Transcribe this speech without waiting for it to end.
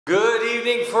Good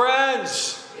evening,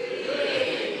 friends. Good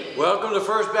evening. Welcome to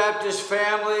First Baptist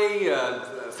family,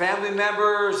 family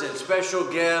members and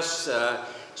special guests.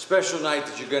 Special night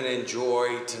that you're going to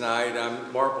enjoy tonight.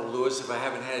 I'm Michael Lewis. If I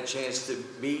haven't had a chance to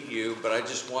meet you, but I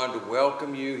just wanted to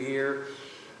welcome you here,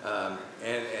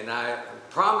 and I'm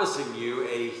promising you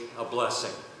a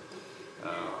blessing.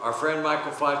 Our friend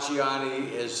Michael Facciani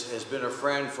has been a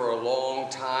friend for a long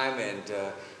time and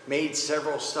made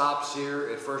several stops here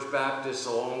at First Baptist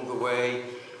along the way.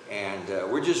 And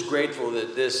we're just grateful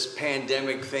that this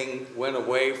pandemic thing went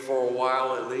away for a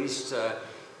while at least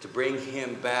to bring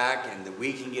him back, and that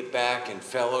we can get back and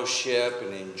fellowship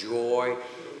and enjoy.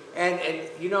 And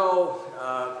you know,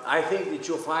 I think that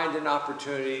you'll find an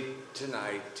opportunity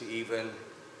tonight to even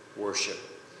worship.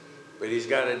 But he's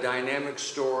got a dynamic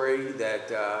story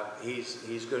that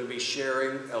he's going to be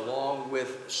sharing along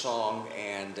with song,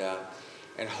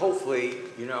 and hopefully,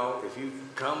 you know, if you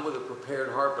come with a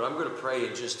prepared heart, but I'm going to pray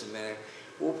in just a minute,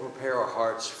 we'll prepare our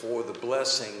hearts for the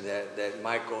blessing that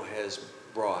Michael has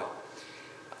brought.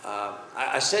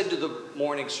 I said to the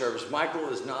morning service, Michael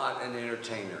is not an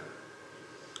entertainer.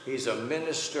 He's a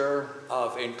minister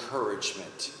of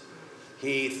encouragement.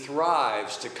 He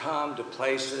thrives to come to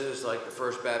places like the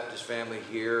First Baptist family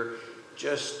here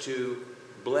just to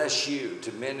bless you,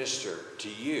 to minister to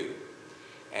you.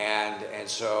 And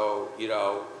so, you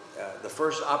know, the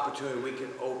first opportunity we can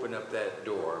open up that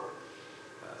door,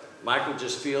 Michael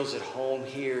just feels at home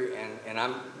here, and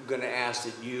I'm going to ask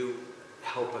that you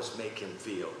help us make him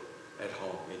feel at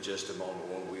home in just a moment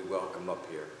when we welcome up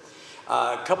here.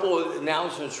 A couple of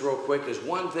announcements real quick.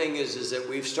 One thing is that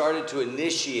we've started to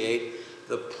initiate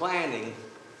the planning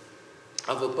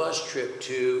of a bus trip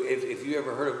to, if you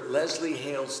ever heard of Leslie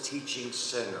Hale's Teaching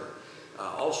Center,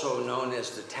 also known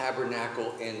as the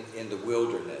Tabernacle in the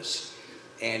Wilderness.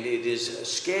 And it is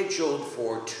scheduled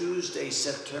for Tuesday,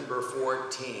 September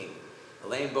 14.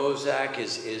 Elaine Bozak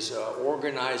is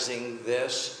organizing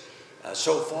this.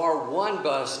 So far, one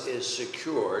bus is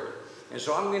secured. And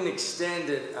so I'm going to extend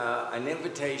an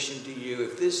invitation to you.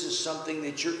 If this is something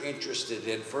that you're interested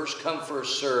in, first come,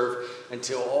 first serve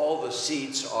until all the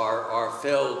seats are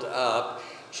filled up.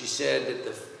 She said that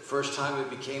the first time it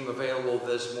became available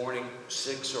this morning,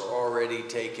 6 are already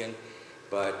taken.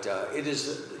 But it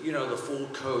is, you know, the full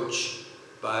coach.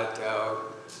 But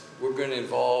we're going to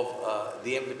involve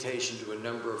the invitation to a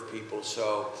number of people.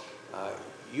 So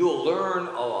you'll learn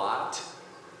a lot.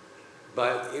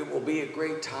 But it will be a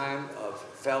great time of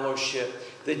fellowship.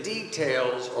 The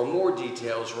details, or more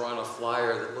details, are on a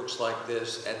flyer that looks like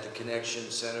this at the Connection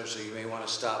Center, so you may want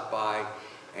to stop by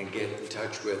and get in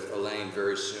touch with Elaine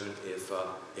very soon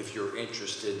if you're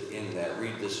interested in that.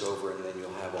 Read this over and then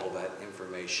you'll have all that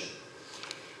information.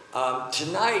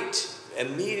 Tonight,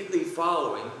 immediately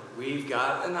following, we've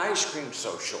got an ice cream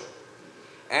social.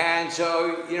 And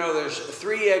so, you know, there's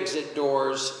 3 exit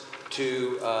doors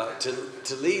to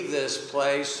leave this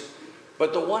place,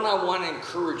 but the one I want to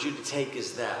encourage you to take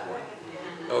is that one,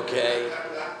 okay?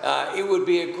 It would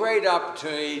be a great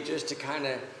opportunity just to kind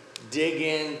of dig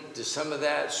into some of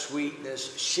that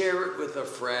sweetness, share it with a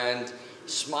friend,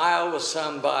 smile with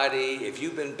somebody. If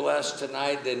you've been blessed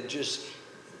tonight, then just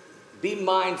be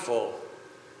mindful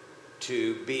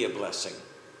to be a blessing.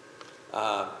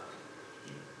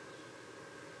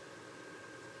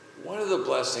 One of the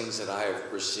blessings that I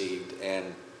have received,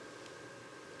 and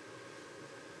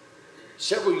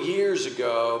several years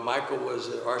ago, Michael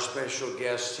was our special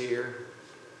guest here,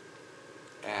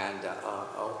 and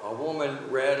a woman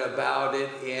read about it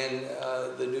in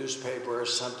the newspaper or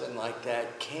something like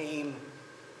that, came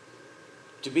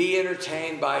to be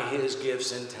entertained by his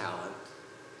gifts and talent,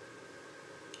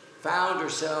 found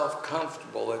herself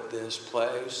comfortable at this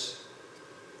place,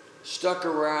 stuck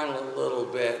around a little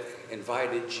bit,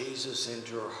 invited Jesus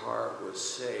into her heart, was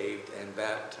saved and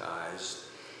baptized.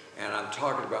 And I'm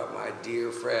talking about my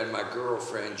dear friend, my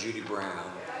girlfriend, Judy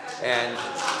Brown. And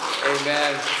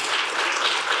amen.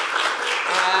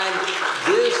 And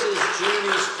this is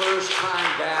Judy's first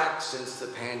time back since the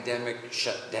pandemic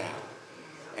shut down.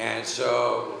 And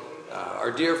so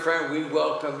our dear friend, we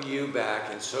welcome you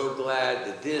back, and so glad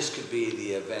that this could be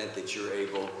the event that you're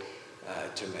able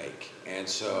to make. And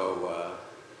so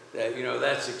that, you know,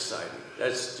 that's exciting.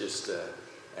 That's just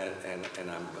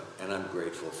and I'm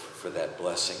grateful for that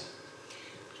blessing.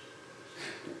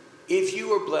 If you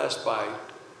were blessed by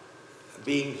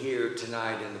being here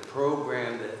tonight in the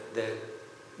program that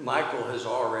Michael has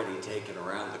already taken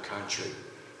around the country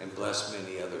and blessed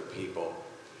many other people,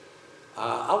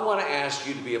 I want to ask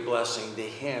you to be a blessing to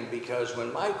him, because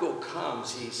when Michael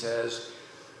comes, he says,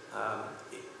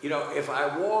 you know, if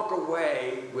I walk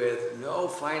away with no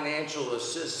financial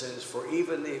assistance for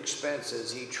even the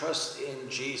expenses, he trusts in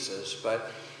Jesus.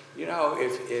 But, you know,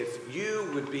 if you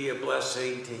would be a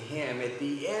blessing to him at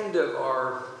the end of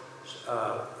our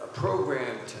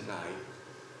program tonight,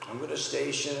 I'm going to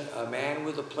station a man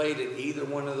with a plate at either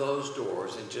one of those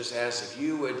doors and just ask if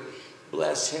you would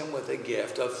bless him with a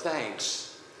gift of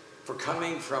thanks for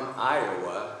coming from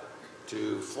Iowa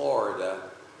to Florida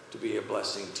to be a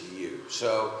blessing to you.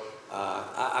 So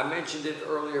I mentioned it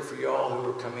earlier for y'all who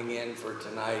were coming in for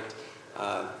tonight.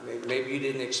 Maybe you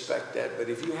didn't expect that, but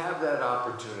if you have that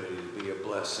opportunity to be a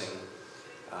blessing,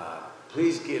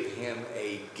 please give him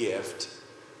a gift,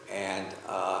 and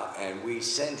we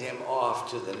send him off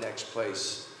to the next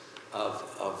place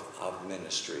of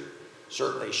ministry,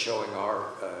 certainly showing our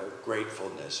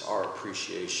gratefulness, our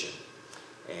appreciation.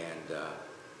 And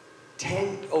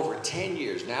over 10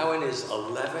 years, now in his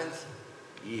 11th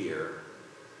year,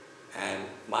 and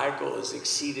Michael has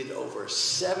exceeded over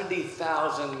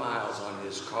 70,000 miles on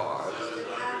his car.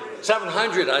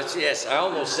 700, yes, I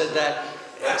almost said that.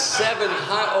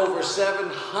 Over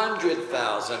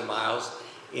 700,000 miles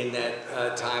in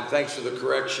that time. Thanks for the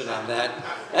correction on that.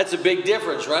 That's a big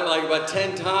difference, right? Like about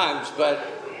 10 times. But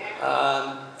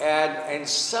and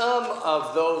some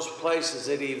of those places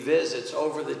that he visits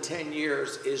over the 10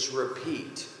 years is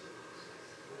repeat.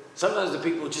 Sometimes the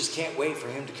people just can't wait for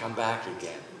him to come back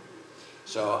again.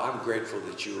 So I'm grateful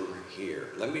that you were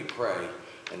here. Let me pray,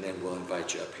 and then we'll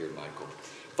invite you up here, Michael.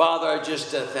 Father, I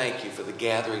just thank you for the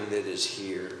gathering that is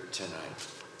here tonight.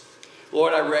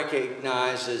 Lord, I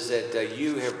recognize that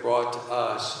you have brought to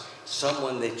us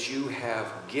someone that you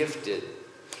have gifted,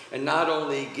 and not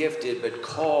only gifted, but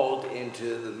called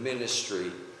into the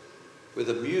ministry with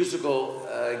a musical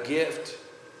gift,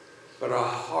 but a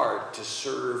heart to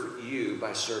serve you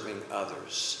by serving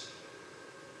others.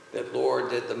 That,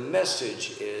 Lord, that the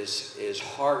message is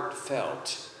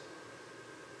heartfelt,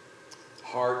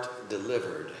 heart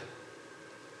delivered,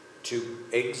 to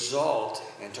exalt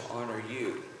and to honor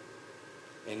you.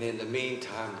 And in the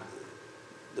meantime,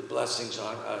 the blessings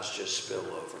on us just spill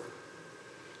over.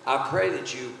 I pray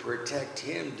that you protect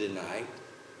him tonight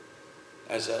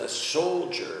as a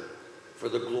soldier for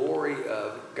the glory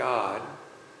of God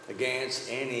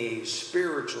against any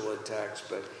spiritual attacks,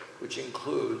 but which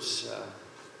includes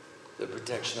the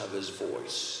protection of his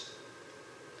voice.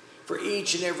 For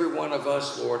each and every one of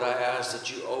us, Lord, I ask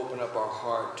that you open up our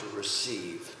heart to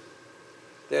receive.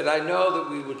 That I know that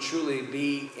we will truly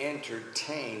be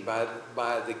entertained by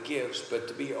the gifts, but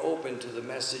to be open to the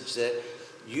message that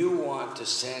you want to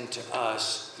send to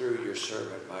us through your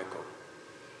servant, Michael.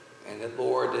 And that,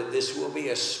 Lord, that this will be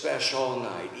a special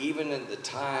night. Even in the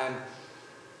time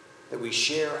that we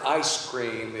share ice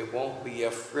cream, it won't be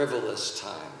a frivolous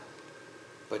time,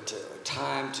 but a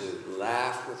time to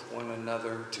laugh with one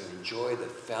another, to enjoy the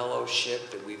fellowship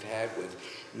that we've had with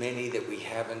many that we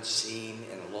haven't seen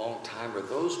in a long time, or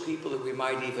those people that we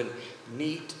might even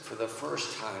meet for the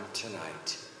first time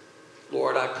tonight.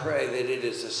 Lord, I pray that it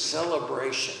is a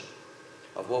celebration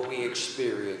of what we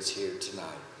experience here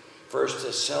tonight. First,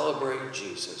 to celebrate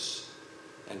Jesus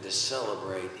and to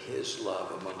celebrate his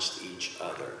love amongst each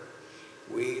other.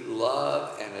 We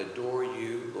love and adore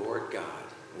you, Lord God.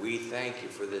 We thank you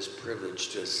for this privilege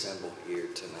to assemble here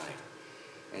tonight.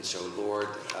 And so, Lord,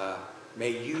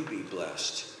 may you be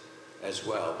blessed as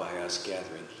well by us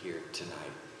gathering here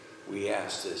tonight. We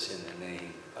ask this in the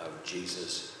name of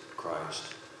Jesus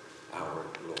Christ, our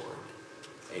Lord.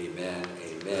 Amen,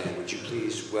 amen. Would you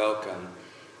please welcome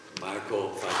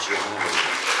Michael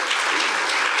Facciani.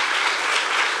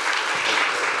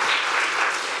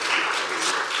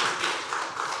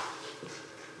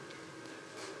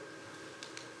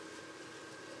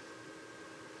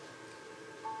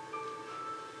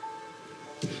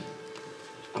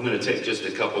 I'm going to take just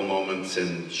a couple moments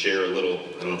and share a little,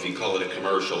 I don't know if you call it a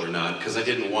commercial or not, because I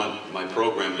didn't want my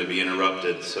program to be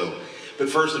interrupted. But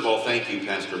first of all, thank you,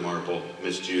 Pastor Marple,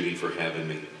 Miss Judy, for having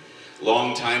me.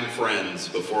 Longtime friends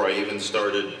before I even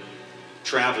started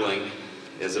traveling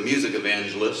as a music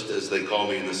evangelist, as they call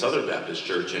me in the Southern Baptist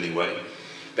Church anyway,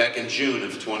 back in June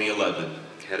of 2011.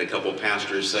 Had a couple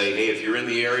pastors say, hey, if you're in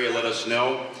the area, let us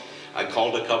know. I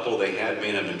called a couple, they had me,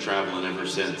 and I've been traveling ever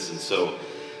since. And so,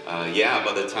 yeah,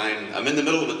 by the time, I'm in the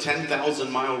middle of a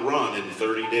 10,000-mile run in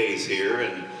 30 days here,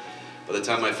 and by the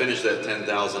time I finish that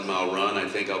 10,000-mile run, I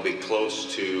think I'll be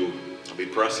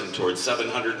pressing towards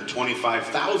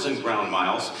 725,000 ground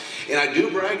miles. And I do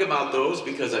brag about those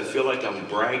because I feel like I'm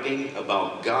bragging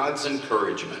about God's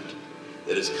encouragement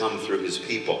that has come through his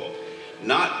people.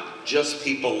 Not just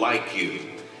people like you,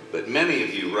 but many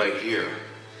of you right here.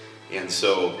 And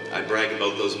so I brag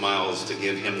about those miles to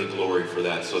give him the glory for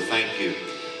that. So thank you.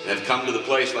 And I've come to the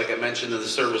place, like I mentioned in the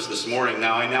service this morning,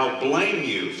 I now blame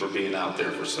you for being out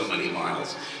there for so many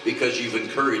miles because you've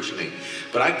encouraged me.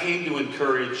 But I came to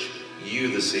encourage you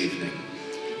this evening.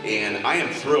 And I am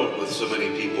thrilled with so many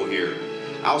people here.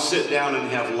 I'll sit down and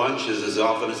have lunches as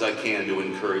often as I can to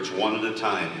encourage one at a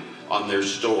time on their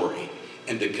story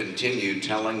and to continue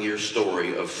telling your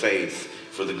story of faith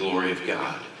for the glory of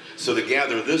God. So to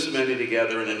gather this many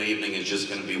together in an evening is just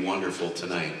going to be wonderful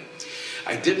tonight.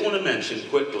 I did want to mention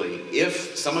quickly,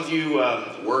 if some of you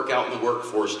work out in the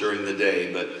workforce during the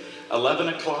day, but 11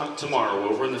 o'clock tomorrow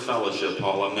over in the fellowship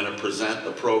hall, I'm going to present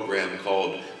a program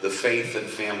called the Faith and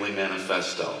Family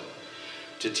Manifesto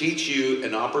to teach you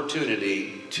an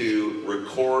opportunity to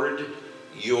record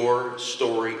your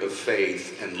story of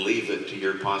faith and leave it to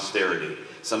your posterity.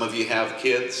 Some of you have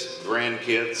kids,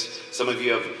 grandkids. Some of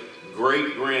you have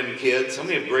great-grandkids. How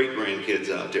many have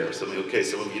great-grandkids out there? Some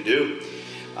of you do.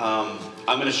 I'm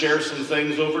going to share some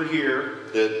things over here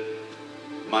that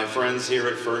my friends here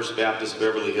at First Baptist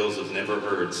Beverly Hills have never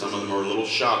heard. Some of them are a little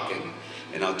shocking.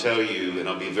 And I'll tell you, and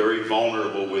I'll be very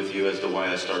vulnerable with you as to why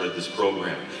I started this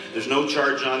program. There's no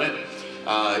charge on it.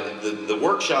 The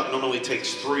workshop normally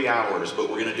takes 3 hours, but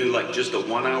we're going to do like just a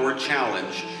 1-hour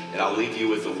challenge, and I'll leave you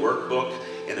with a workbook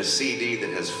and a CD that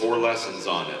has 4 lessons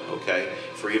on it, okay?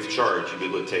 Free of charge. You'll be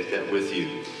able to take that with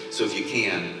you. So if you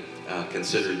can,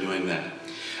 consider doing that.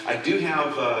 I do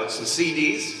have some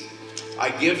CDs. I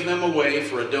give them away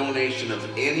for a donation of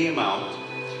any amount.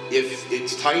 If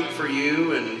it's tight for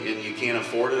you and you can't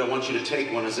afford it, I want you to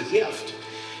take one as a gift.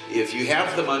 If you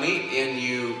have the money and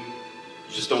you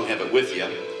just don't have it with you,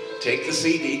 take the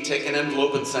CD, take an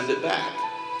envelope and send it back.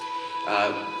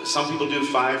 Some people do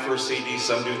 5 for a CD,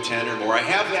 some do 10 or more. I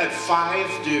have had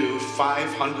 5 do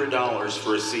 $500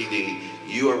 for a CD.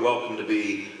 You are welcome to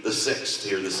be the 6th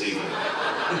here this evening.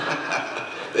 That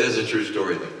is a true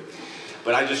story though.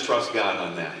 But I just trust God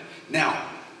on that. Now,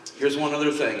 here's one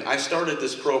other thing. I started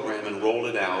this program and rolled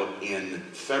it out in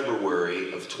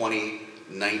February of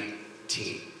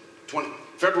 2019.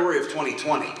 February of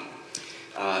 2020.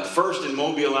 First in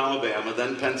Mobile, Alabama,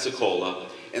 then Pensacola,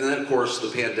 and then of course the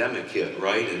pandemic hit,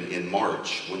 right, in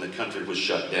March when the country was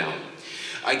shut down.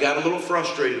 I got a little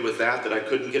frustrated with that I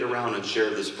couldn't get around and share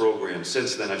this program.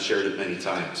 Since then I've shared it many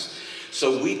times.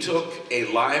 So we took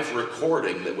a live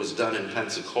recording that was done in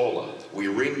Pensacola, we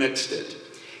remixed it,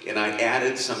 and I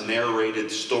added some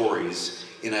narrated stories,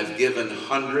 and I've given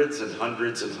hundreds and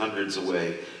hundreds and hundreds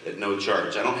away at no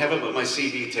charge. I don't have it at my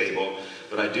CD table,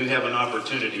 but I do have an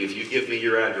opportunity. If you give me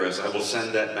your address, I will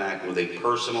send that back with a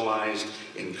personalized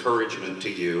encouragement to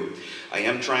you. I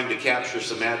am trying to capture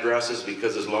some addresses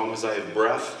because as long as I have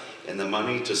breath and the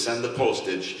money to send the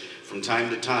postage, from time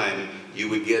to time, you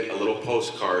would get a little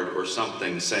postcard or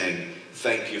something saying,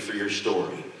 thank you for your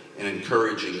story, and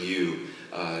encouraging you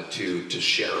to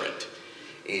share it.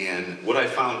 And what I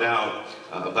found out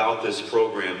about this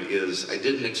program is I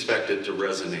didn't expect it to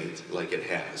resonate like it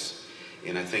has.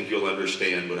 And I think you'll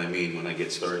understand what I mean when I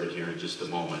get started here in just a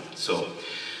moment. So,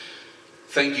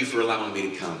 thank you for allowing me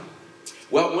to come.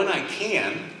 Well, when I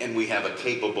can, and we have a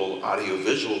capable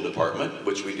audiovisual department,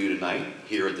 which we do tonight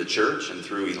here at the church and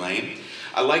through Elaine,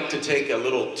 I like to take a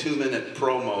little 2-minute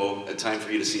promo, a time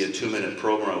for you to see a 2-minute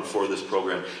promo for this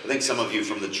program. I think some of you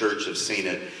from the church have seen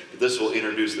it. But this will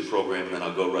introduce the program, and then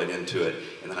I'll go right into it,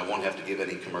 and then I won't have to give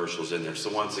any commercials in there. So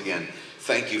once again,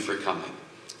 thank you for coming.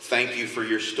 Thank you for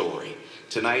your story.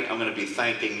 Tonight, I'm going to be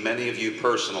thanking many of you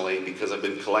personally because I've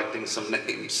been collecting some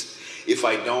names. If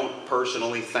I don't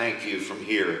personally thank you from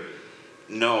here,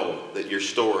 know that your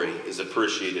story is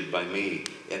appreciated by me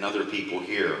and other people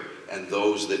here and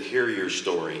those that hear your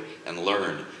story and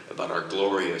learn about our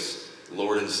glorious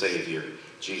Lord and Savior,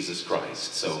 Jesus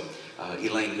Christ. So,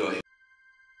 Elaine, go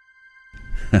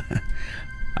ahead.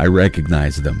 I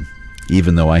recognized them,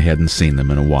 even though I hadn't seen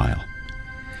them in a while.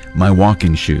 My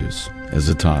walking shoes as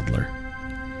a toddler.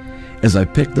 As I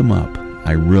picked them up,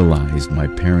 I realized my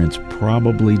parents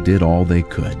probably did all they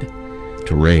could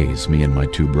to raise me and my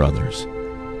 2 brothers.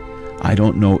 I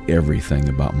don't know everything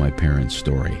about my parents'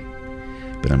 story,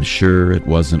 but I'm sure it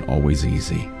wasn't always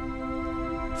easy.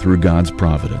 Through God's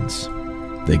providence,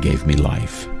 they gave me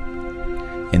life.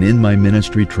 And in my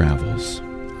ministry travels,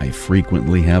 I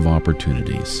frequently have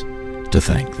opportunities to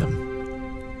thank them.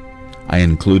 I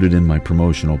included in my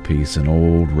promotional piece an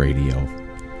old radio.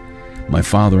 My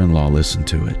father-in-law listened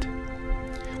to it.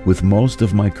 With most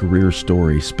of my career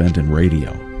story spent in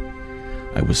radio,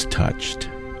 I was touched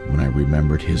when I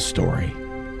remembered his story.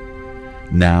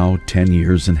 Now, 10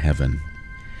 years in heaven,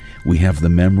 we have the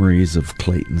memories of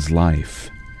Clayton's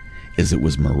life as it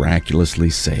was miraculously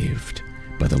saved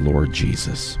by the Lord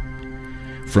Jesus.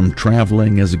 From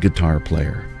traveling as a guitar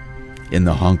player, in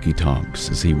the honky-tonks,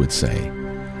 as he would say,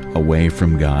 away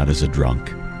from God as a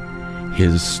drunk,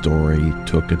 his story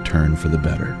took a turn for the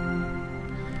better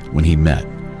when he met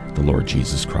the Lord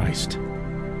Jesus Christ.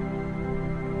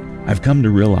 I've come to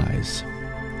realize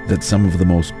that some of the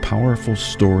most powerful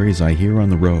stories I hear on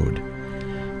the road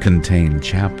contain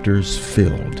chapters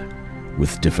filled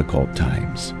with difficult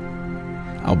times.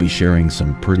 I'll be sharing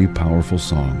some pretty powerful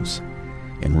songs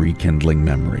and rekindling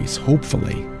memories,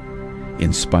 hopefully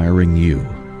inspiring you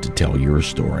to tell your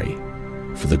story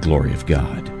for the glory of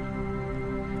God.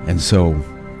 And so,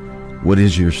 what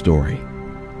is your story?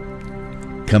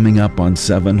 Coming up on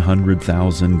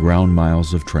 700,000 ground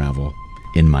miles of travel,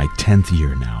 in my 10th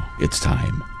year now, it's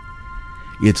time.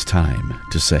 It's time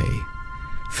to say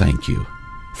thank you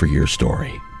for your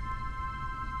story.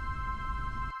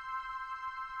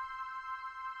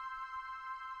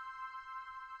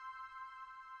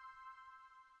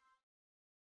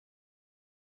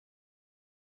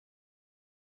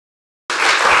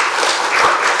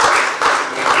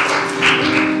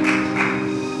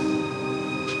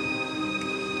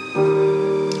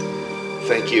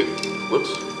 Thank you.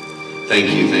 Whoops. Thank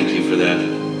you for that.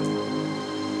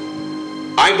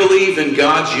 I believe in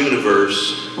God's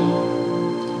universe,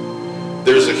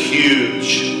 there's a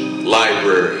huge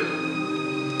library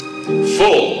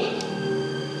full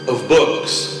of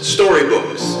books,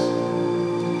 storybooks.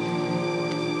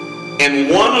 And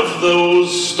one of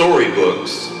those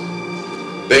storybooks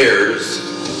bears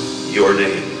your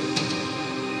name.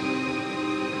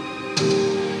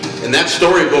 And that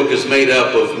storybook is made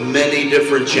up of many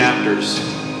different chapters.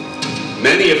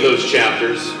 Many of those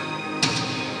chapters,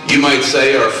 you might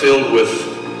say, are filled with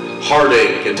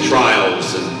heartache and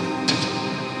trials and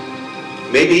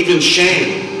maybe even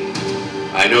shame.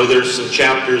 I know there's some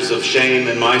chapters of shame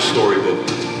in my storybook.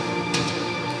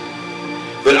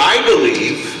 But I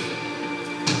believe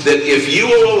that if you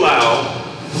will allow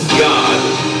God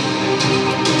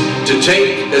to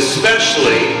take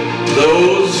especially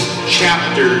those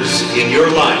chapters in your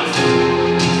life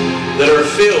that are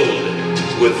filled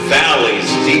with valleys,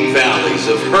 deep valleys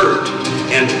of hurt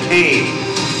and pain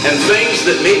and things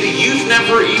that maybe you've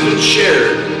never even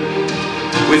shared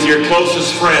with your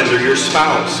closest friend or your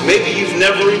spouse. Maybe you've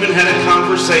never even had a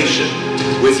conversation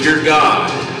with your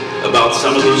God about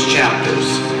some of those chapters.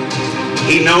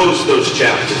 He knows those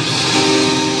chapters.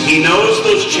 He knows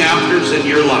those chapters in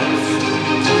your life.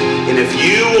 And if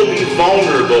you will be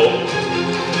vulnerable,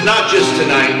 not just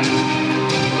tonight,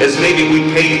 as maybe we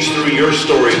page through your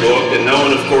storybook, and no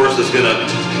one, of course, is going to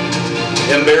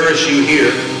embarrass you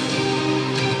here.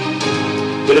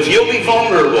 But if you'll be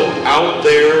vulnerable out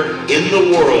there in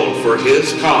the world for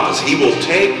His cause, He will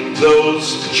take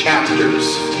those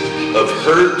chapters of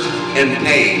hurt and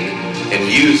pain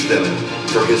and use them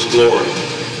for His glory.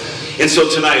 And so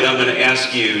tonight I'm going to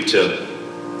ask you to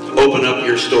open up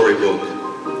your storybook.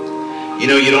 You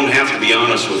know, you don't have to be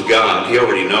honest with God. He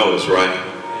already knows, right?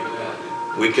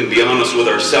 We can be honest with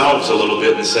ourselves a little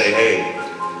bit and say, hey,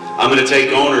 I'm going to take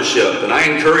ownership. And I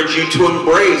encourage you to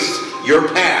embrace your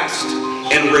past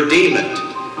and redeem it.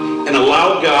 And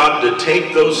allow God to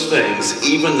take those things,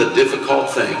 even the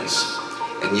difficult things,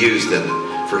 and use them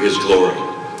for His glory.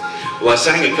 Well, I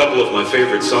sang a couple of my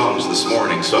favorite songs this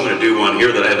morning, so I'm going to do one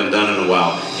here that I haven't done in a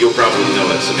while. You'll probably know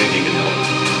it, so maybe you can help.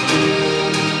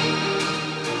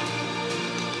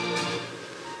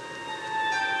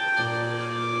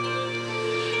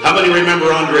 How many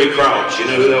remember Andre Crouch? You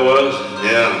know who that was?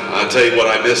 Yeah, I'll tell you what,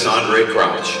 I miss Andre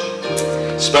Crouch,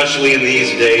 especially in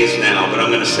these days now. But I'm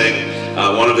going to sing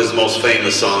one of his most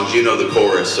famous songs. You know the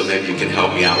chorus, so maybe you can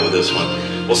help me out with this one.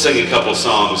 We'll sing a couple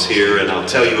songs here, and I'll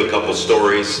tell you a couple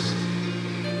stories,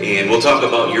 and we'll talk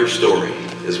about your story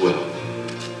as well.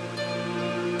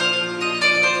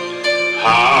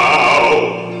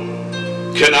 How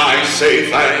can I say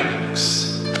thanks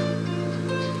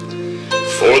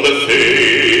for the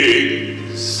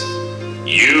things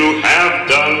you have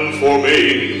done for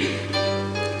me?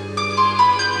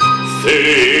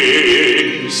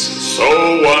 Things so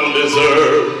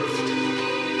undeserved,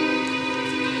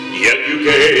 yet you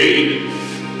gave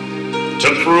to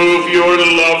prove your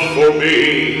love for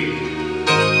me.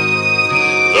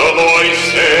 The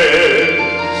voices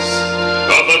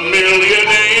of a million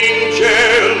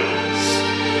angels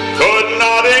could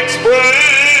not express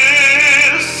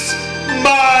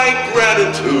my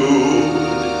gratitude.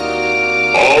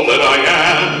 All that I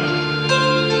am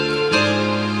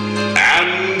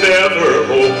and ever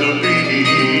hope to be,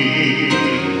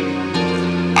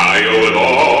 I owe it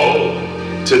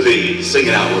all to Thee. Sing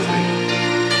it out with me.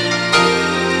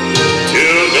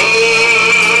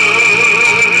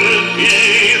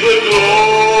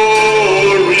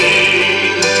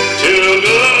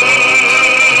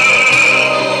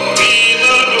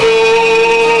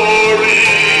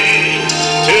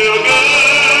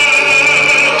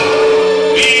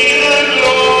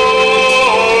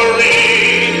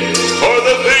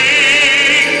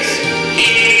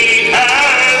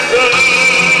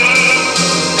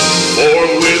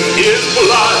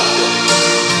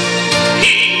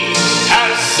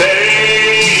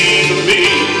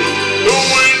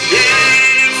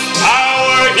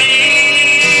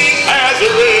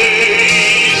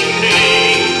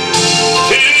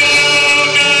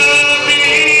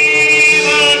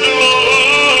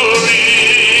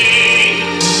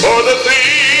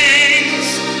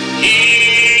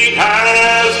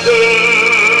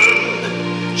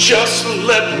 just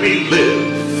let me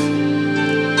live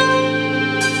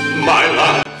my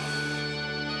life,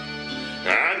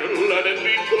 and let it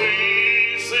be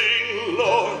pleasing,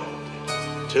 Lord,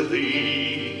 to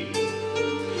thee.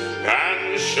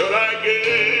 And should I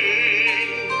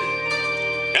gain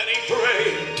any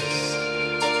praise,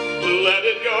 let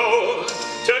it go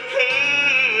to Calvary.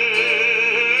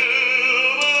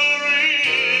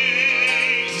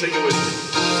 Sing it with me.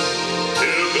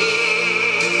 To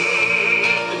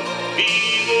God be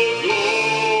the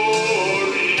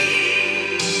glory.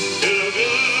 To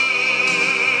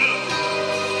God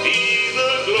be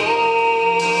the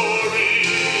glory.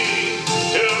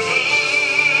 To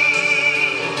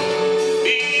God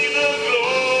be the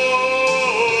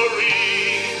glory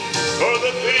for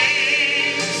the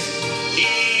things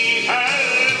He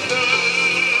has done.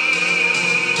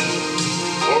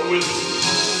 For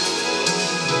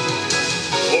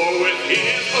with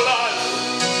His blood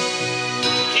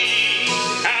He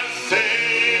has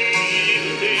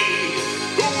saved me.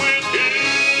 With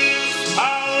His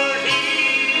power He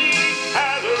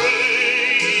has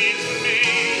raised me.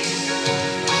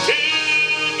 To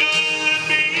God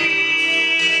be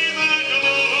the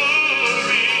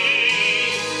glory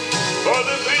for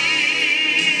the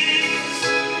things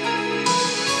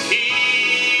He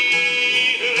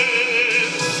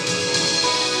has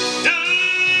done.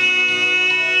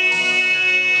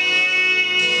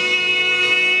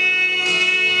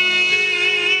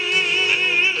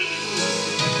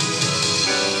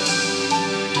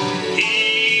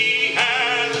 He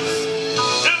has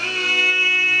done.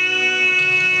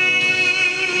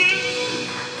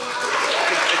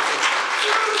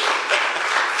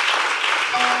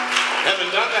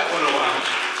 Haven't done that one in a while.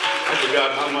 I forgot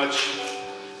how much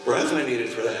breath I needed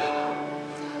for that.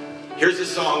 Here's a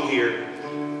song here.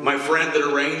 My friend that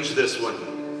arranged this one,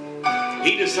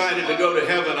 he decided to go to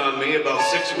heaven on me about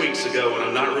 6 weeks ago, and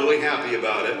I'm not really happy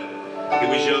about it. He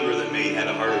was younger than me, had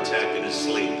a heart attack in his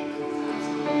sleep.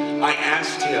 I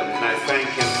asked him, and I thank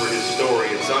him for his story.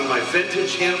 It's on my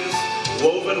Vintage Hymns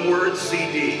Woven Words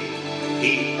CD.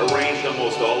 He arranged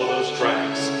almost all of those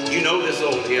tracks. You know this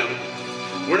old hymn.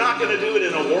 We're not going to do it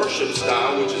in a worship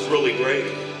style, which is really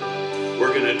great.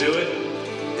 We're going to do it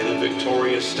in a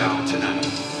victorious style tonight.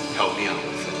 Help me out with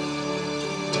it.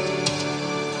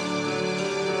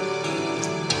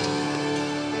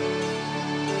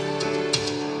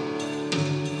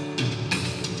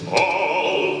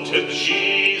 All to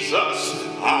Jesus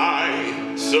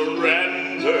I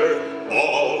surrender.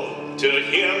 All to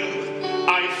Him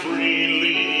I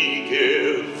freely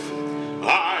give.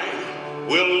 I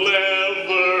will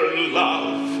ever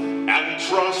love and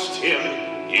trust Him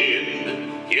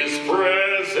in His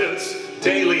presence.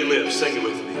 Daily live, sing it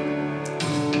with me.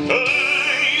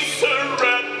 I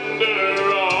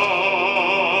surrender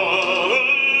all.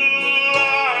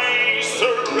 I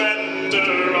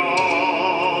surrender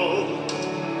all.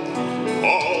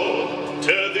 All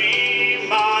to Thee,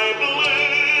 my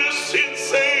blessed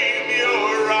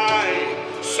Savior, I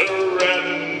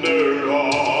surrender all.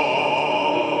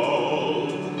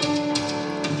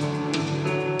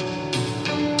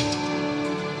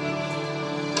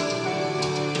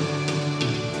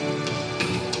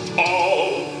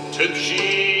 All to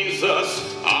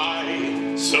Jesus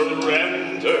I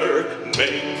surrender.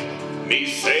 Make me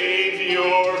Savior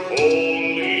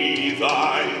wholly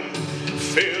Thine.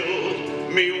 Fill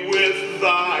me with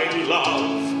Thy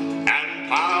love and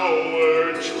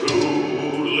power.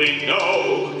 Truly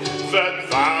know that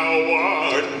Thou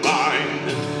art mine.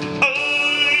 I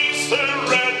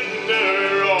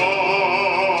surrender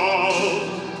all.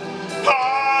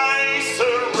 I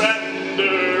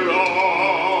surrender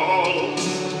all.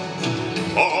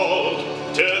 All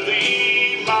to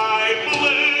Thee, my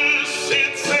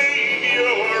blessed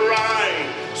Savior, I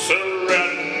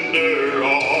surrender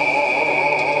all.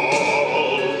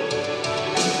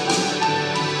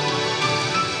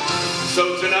 So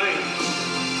tonight,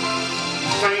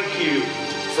 thank you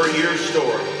for your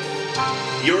story.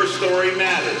 Your story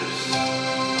matters.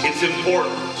 It's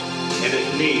important, and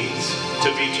it needs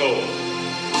to be told.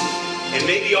 And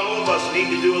maybe all of us need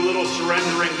to do a little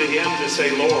surrendering to Him to say,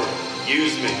 Lord,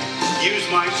 use me. Use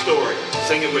my story.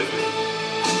 Sing it with me.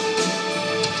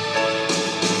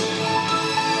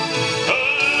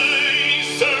 I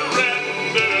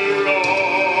surrender all.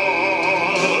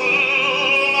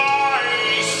 I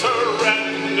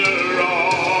surrender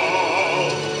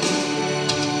all.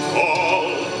 All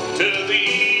to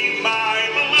Thee, my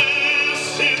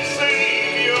blessed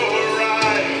Savior, I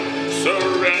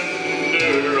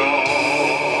surrender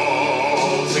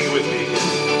all. Sing it with me again.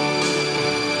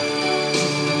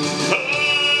 I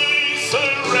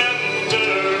surrender.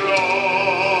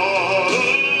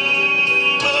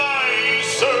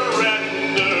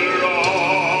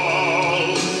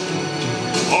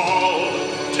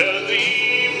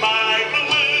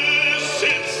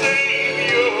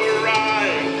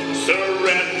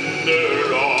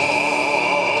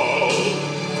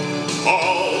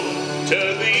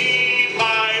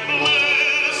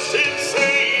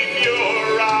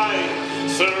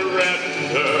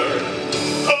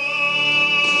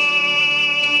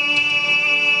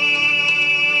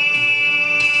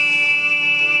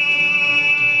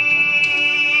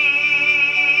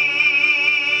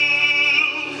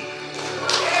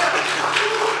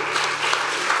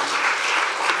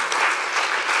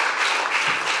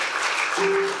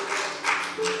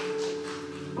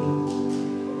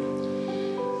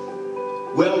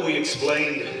 Well, we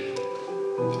explained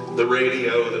the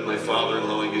radio that my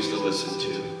father-in-law used to listen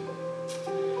to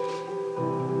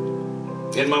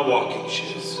in my walking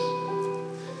shoes.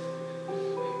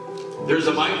 There's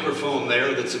a microphone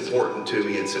there that's important to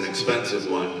me. It's an expensive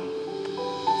one.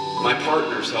 My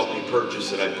partners helped me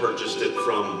purchase it. I purchased it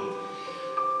from,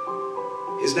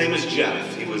 his name is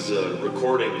Jeff. He was he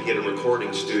had a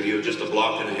recording studio just a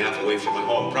block and a half away from my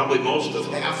home. Probably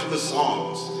half of the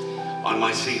songs on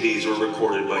my CDs were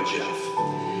recorded by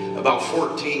Jeff. About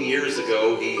 14 years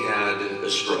ago, he had a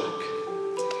stroke.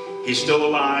 He's still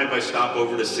alive. I stop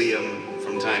over to see him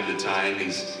from time to time.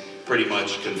 He's pretty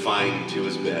much confined to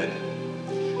his bed.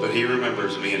 But he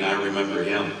remembers me and I remember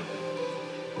him.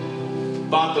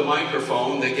 Bought the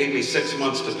microphone. They gave me 6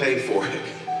 months to pay for it.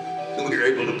 And we were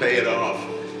able to pay it off.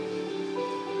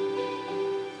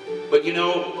 But you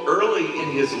know, early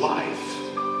in his life,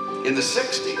 in the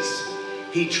 60s,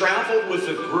 he traveled with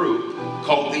a group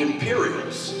called the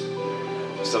Imperials.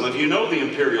 Some of you know the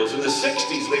Imperials. In the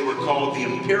 60s, they were called the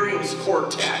Imperials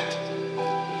Quartet.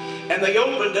 And they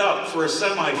opened up for a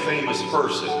semi-famous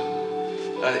person,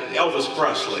 Elvis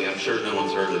Presley. I'm sure no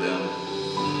one's heard of them.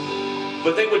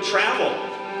 But they would travel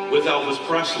with Elvis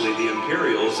Presley, the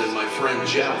Imperials, and my friend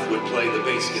Jeff would play the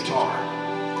bass guitar.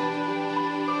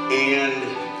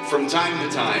 And from time to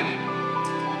time,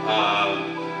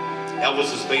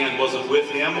 Elvis's band wasn't with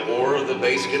him, or the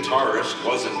bass guitarist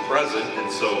wasn't present,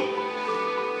 and so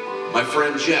my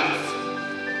friend Jeff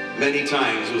many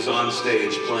times was on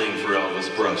stage playing for Elvis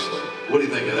Presley. What do you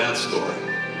think of that story?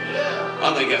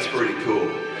 I think that's pretty cool.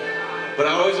 But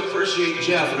I always appreciate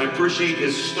Jeff, and I appreciate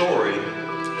his story.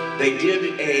 They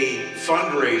did a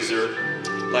fundraiser,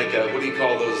 like what do you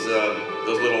call those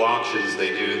little auctions they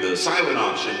do, the silent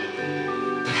auction.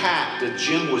 Packed, the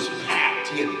gym was packed.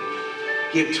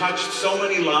 He had touched so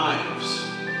many lives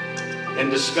and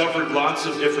discovered lots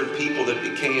of different people that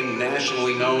became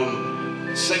nationally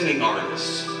known singing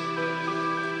artists.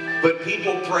 But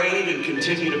people prayed and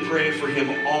continue to pray for him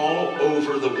all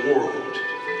over the world.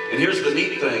 And here's the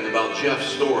neat thing about Jeff's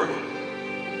story.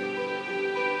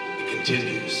 It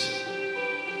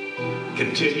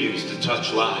continues to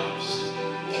touch lives.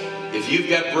 If you've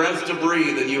got breath to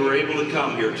breathe and you were able to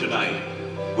come here tonight,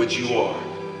 which you are,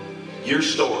 your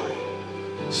story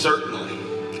certainly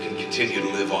can continue to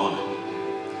live on.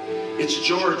 It's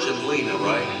George and Lena,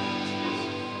 right?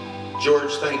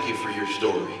 George, thank you for your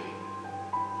story.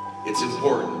 It's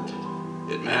important.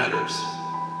 It matters.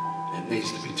 It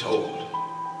needs to be told.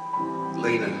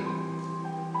 Lena,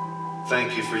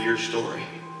 thank you for your story.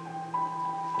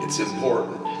 It's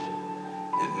important.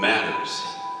 It matters.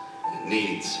 It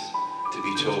needs to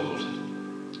be told.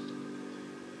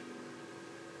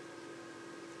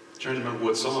 I'm trying to remember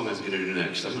what song I was going to do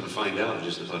next. I'm going to find out in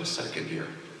just about a second here.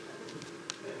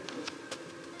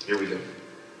 Here we go.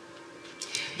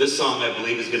 This song, I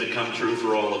believe, is going to come true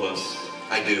for all of us.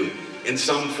 I do, in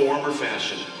some form or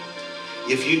fashion.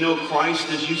 If you know Christ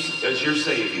as your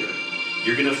Savior,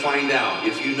 you're going to find out,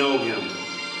 if you know Him,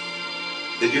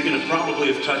 that you're going to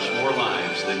probably have touched more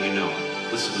lives than you know.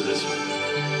 Listen to this one.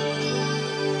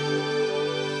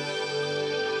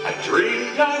 I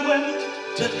dreamed I went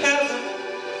to heaven,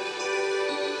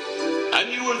 and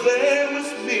you were there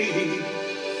with me.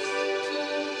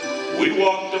 We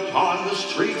walked upon the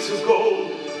streets of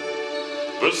gold,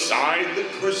 beside the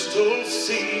crystal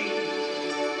sea.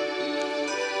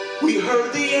 We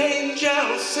heard the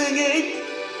angels singing,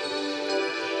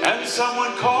 and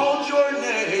someone called your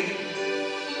name.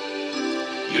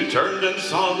 You turned and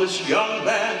saw this young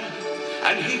man,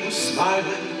 and he was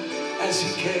smiling as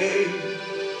he came.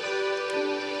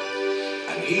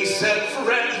 And he said,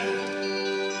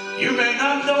 friend, you may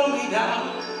not know me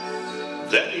now.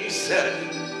 Then he said,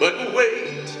 but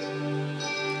wait.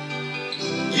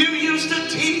 You used to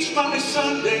teach my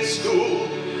Sunday school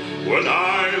when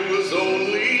I was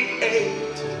only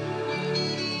 8.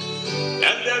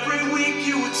 And every week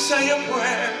you would say a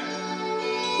prayer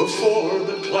before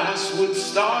the class would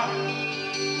start.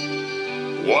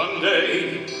 One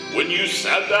day when you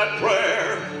said that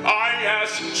prayer, I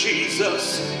asked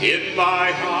Jesus in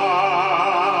my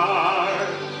heart.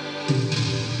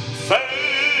 Thank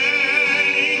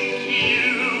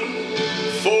you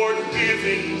for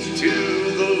giving to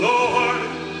the Lord.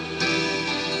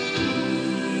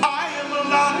 I am a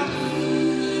life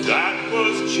that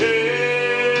was changed.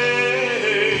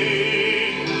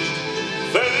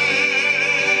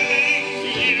 Thank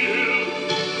you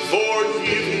for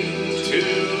giving to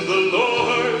the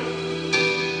Lord.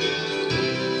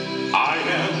 I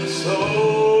am so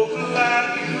glad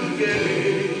you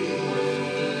gave.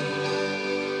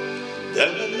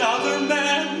 Another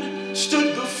man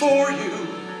stood before you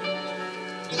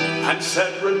and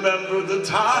said, remember the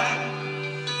time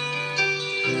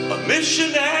a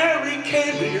missionary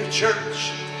came to your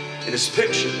church and his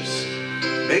pictures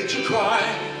made you cry.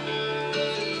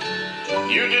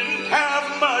 You didn't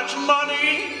have much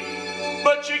money,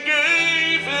 but you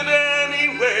gave it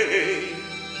anyway.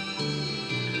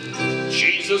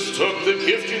 Jesus took the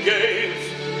gift you gave,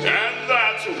 and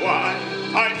that's why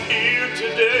I'm here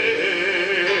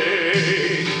today.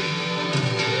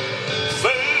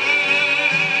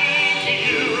 Thank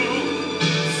you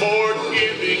for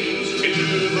giving to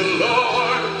the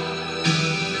Lord.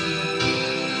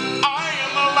 I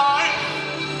am a life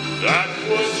that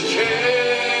was changed.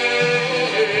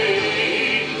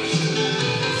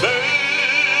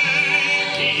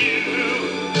 Thank you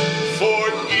for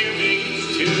giving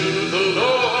to the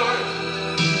Lord.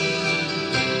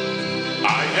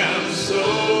 I am so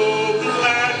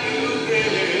glad you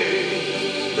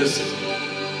gave. Listen.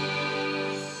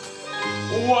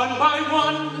 One by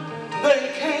one they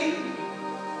came,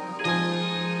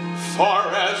 far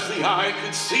as the eye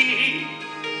could see,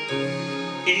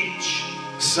 each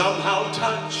somehow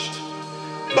touched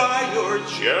by your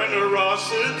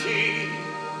generosity.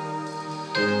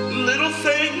 Little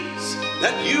things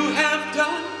that you have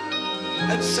done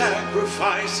and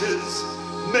sacrifices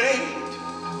made,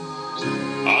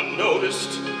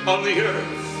 unnoticed on the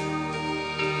earth,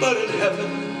 but in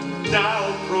heaven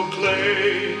now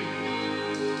proclaim.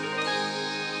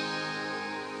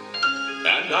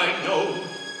 And I know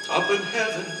up in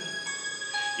heaven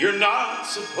you're not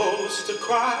supposed to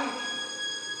cry,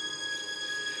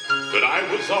 but I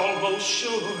was almost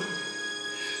sure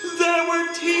there were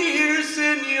tears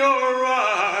in your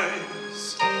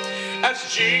eyes as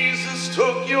Jesus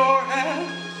took your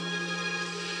hand,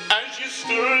 as you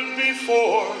stood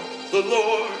before the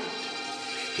Lord.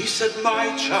 He said,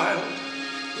 my child,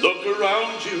 look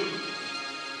around you,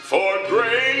 for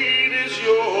great is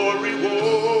your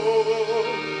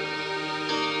reward.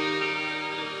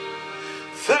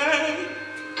 Thank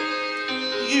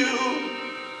you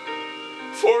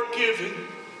for giving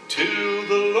to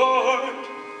the Lord.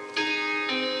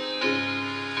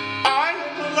 I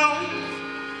am a life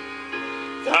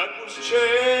that was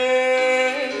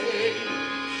changed.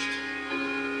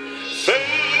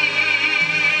 Thank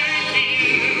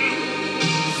you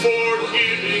for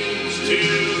giving to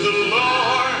the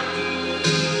Lord.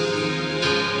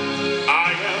 I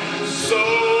am so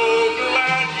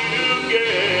glad you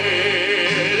gave.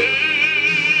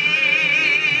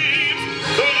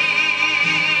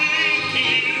 Thank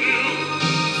you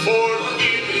for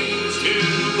giving to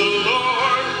the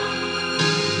Lord.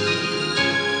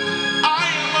 I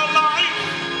am a life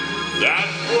that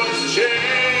was changed.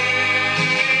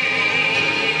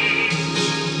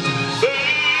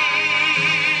 Thank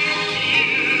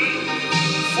you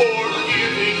for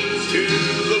giving to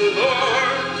the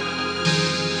Lord.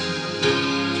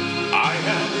 I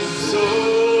am so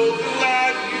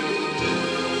glad you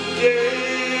gave.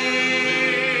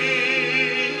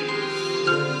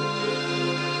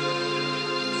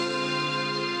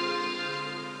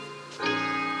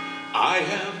 I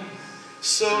am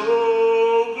so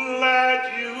glad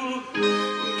you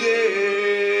gave.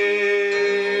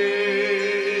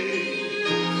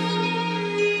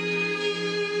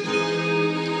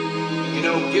 You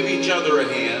know, give each other a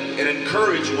hand and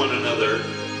encourage one another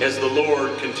as the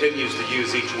Lord continues to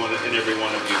use each one and every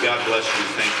one of you. God bless you.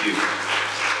 Thank you.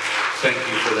 Thank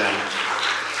you for that.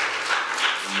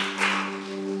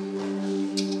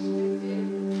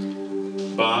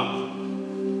 Bob,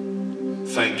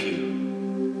 thank you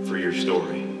for your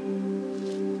story.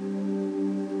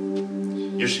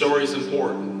 Your story is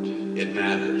important. It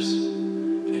matters.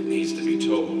 And it needs to be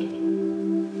told.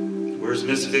 Where's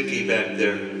Miss Vicky back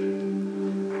there?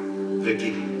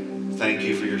 Vicky, thank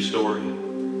you for your story.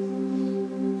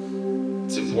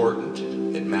 It's important.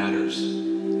 It matters.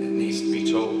 It needs to be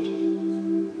told.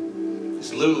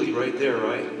 It's Luli right there,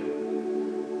 right?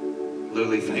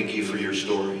 Luli, thank you for your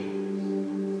story.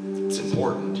 It's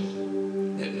important.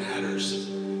 It matters.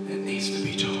 It needs to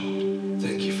be told.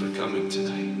 Thank you for coming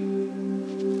tonight.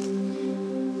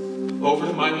 Over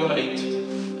to my right,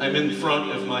 I'm in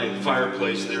front of my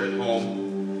fireplace there at home.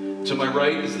 To my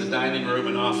right is the dining room,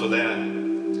 and off of that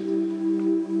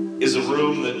is a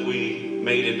room that we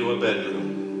made into a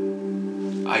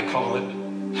bedroom. I call it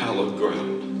hallowed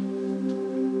ground,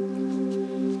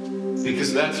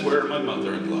 because that's where my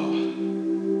mother-in-law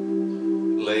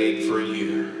laid for a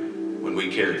year when we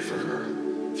cared for her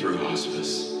through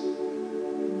hospice.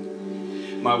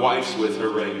 My wife's with her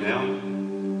right now.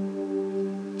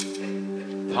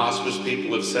 The hospice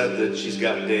people have said that she's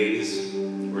got days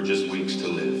or just weeks to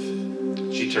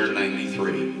live. She turned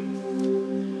 93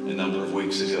 a number of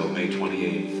weeks ago, May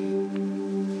 28th.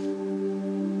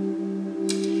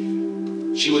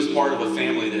 She was part of a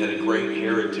family that had a great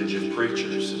heritage of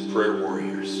preachers and prayer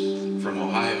warriors from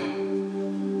Ohio.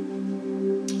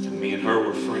 And me and her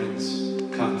were friends,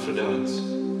 confidants.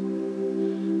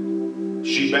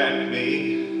 She backed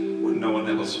me when no one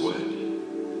else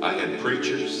would. I had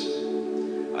preachers,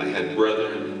 I had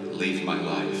brethren leave my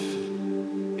life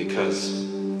because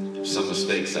of some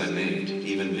mistakes I made,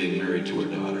 even being married to her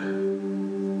daughter.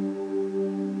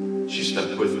 She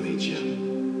stuck with me, Jim,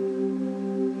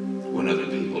 when other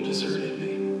people deserted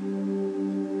me.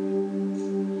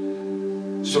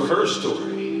 So her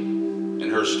story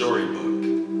and her storybook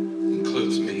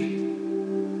includes me.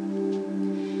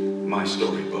 My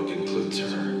storybook includes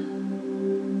her.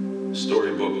 A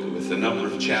storybook with a number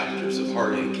of chapters of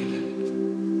heartache in it.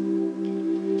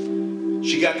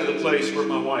 She got to the place where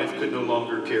my wife could no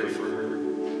longer care for her.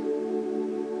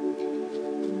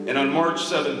 And on March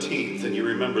 17th, and you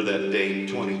remember that date,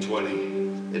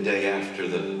 2020, the day after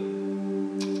the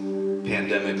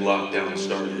pandemic lockdown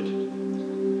started,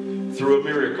 through a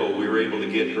miracle, we were able to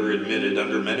get her admitted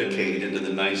under Medicaid into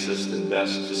the nicest and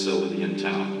best facility in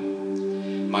town.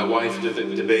 My wife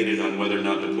debated on whether or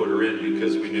not to put her in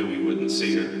because we knew we wouldn't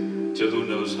see her to who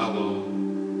knows how long.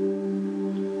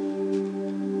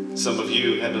 Some of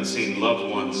you haven't seen loved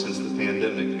ones since the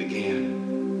pandemic began.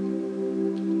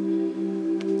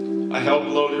 I helped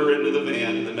load her into the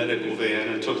van, the medical van,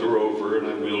 and took her over, and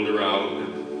I wheeled her out.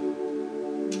 And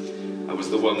I was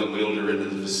the one that wheeled her into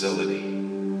the facility,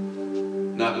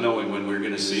 not knowing when we were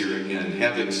going to see her again.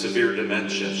 Having severe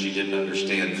dementia, she didn't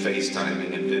understand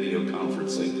FaceTiming and video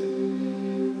conferencing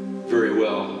very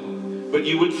well. But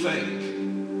you would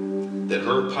think that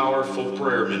her powerful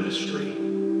prayer ministry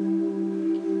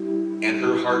and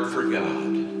her heart for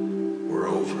God were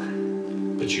over.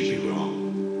 But you'd be wrong.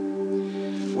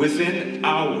 Within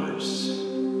hours,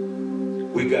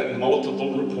 we got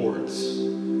multiple reports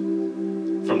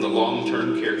from the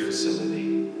long-term care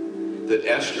facility that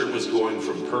Esther was going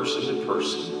from person to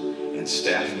person and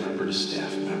staff member to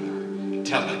staff member,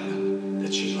 telling them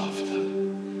that she loved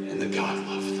them and that God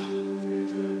loved them.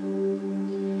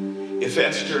 If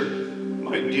Esther,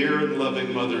 my dear and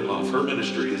loving mother-in-law, her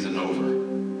ministry isn't over,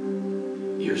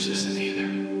 yours isn't either.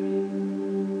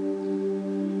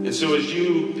 And so as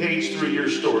you page through your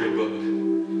storybook,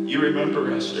 you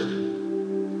remember Esther.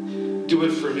 Do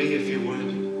it for me if you would.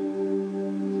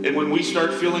 And when we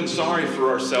start feeling sorry for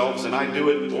ourselves, and I do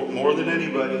it more than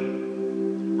anybody,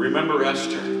 remember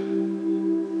Esther.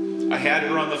 I had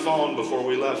her on the phone before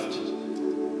we left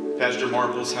Pastor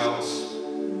Marple's house.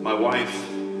 My wife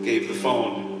gave the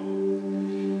phone,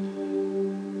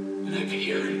 and I could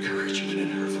hear encouragement in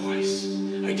her voice.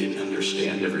 I didn't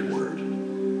understand every word,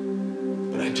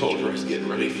 but I told her I was getting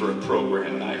ready for a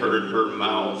program, and I heard her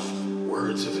mouth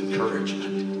words of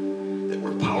encouragement that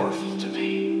were powerful to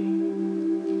me.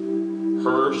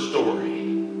 Her story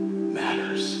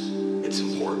matters. It's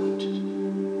important.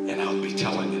 And I'll be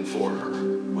telling it for her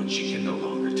when she can no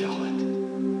longer tell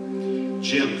it.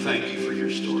 Jim, thank you for your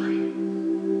story.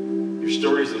 Your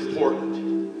story is important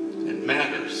and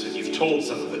matters. And you've told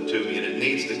some of it to me, and it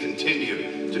needs to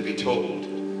continue to be told.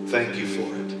 Thank you for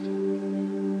it.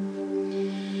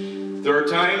 There are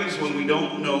times when we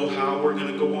don't know how we're going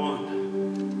to go on.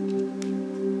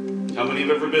 How many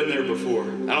have ever been there before?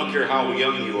 I don't care how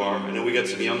young you are. I know we got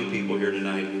some young people here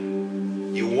tonight.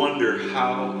 You wonder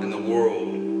how in the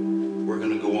world we're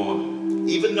going to go on.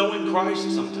 Even knowing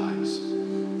Christ sometimes.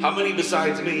 How many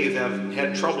besides me have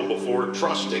had trouble before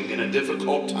trusting in a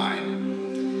difficult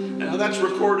time? Now that's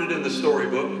recorded in the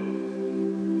storybook.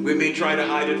 We may try to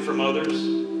hide it from others.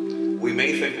 We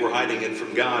may think we're hiding it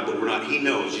from God, but we're not. He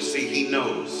knows. You see, He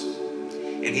knows.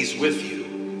 And He's with you.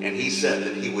 And He said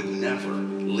that He would never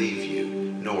leave you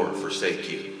nor forsake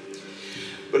you.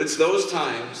 But it's those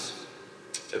times,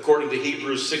 according to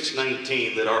Hebrews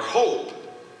 6:19, that our hope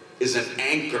is an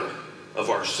anchor of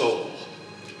our soul.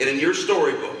 And in your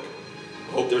storybook,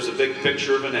 I hope there's a big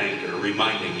picture of an anchor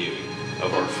reminding you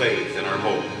of our faith and our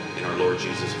hope in our Lord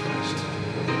Jesus Christ.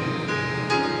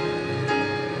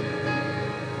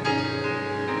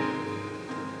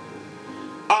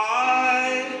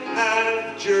 I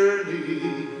have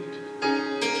journeyed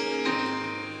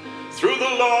through the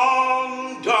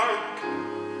long, dark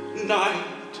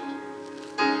night,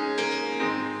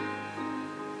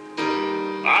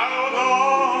 out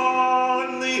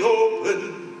on the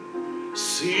open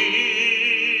sea.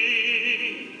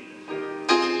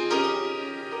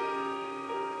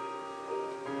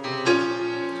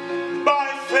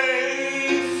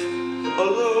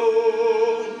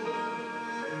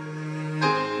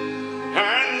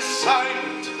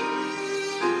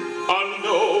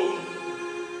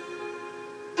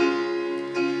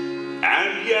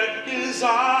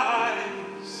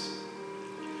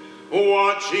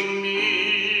 watching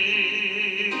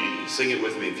me. Sing it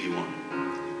with me if you want.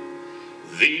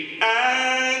 The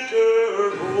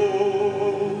anchor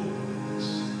holds,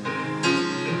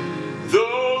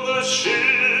 though the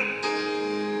ship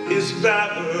is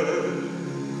battered.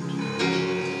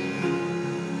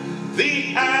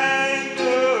 The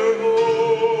anchor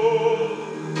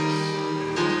holds,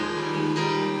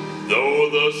 though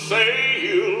the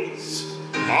sails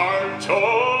are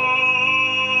torn.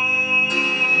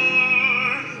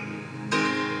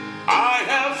 I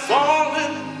have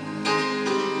fallen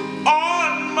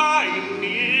on my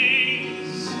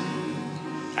knees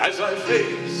as I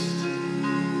faced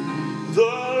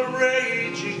the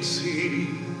raging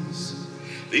seas.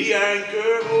 The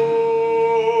anchor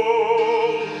holds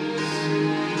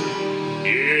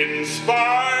in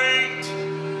spite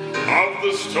of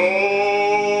the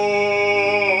storm.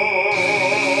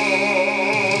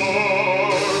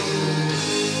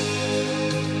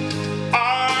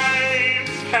 I've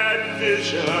had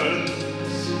visions,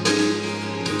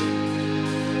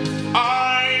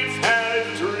 I've had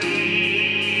dreams,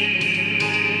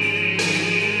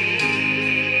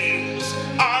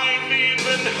 I've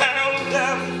even held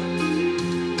them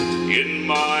in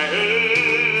my hands,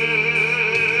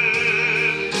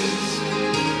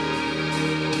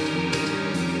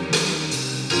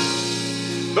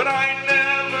 but I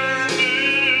never knew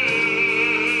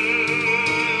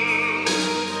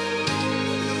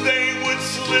they would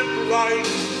slip right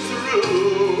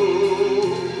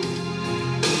through,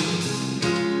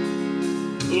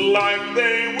 like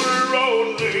they were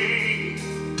only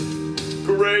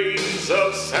grains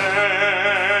of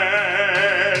sand.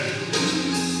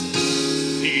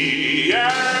 The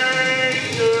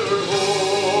anchor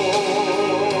holds,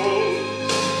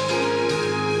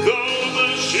 though the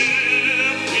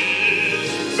ship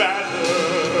is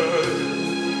battered.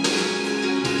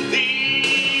 The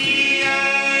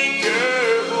anchor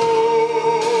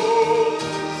holds,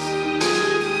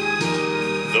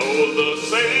 though the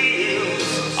sails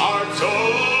are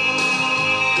torn.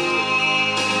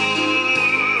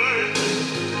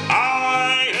 I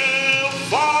have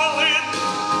fallen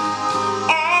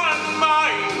on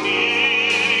my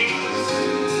knees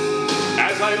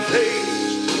as I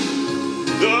faced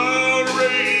the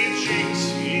raging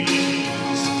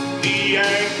seas. The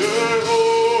anchor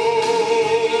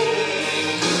holds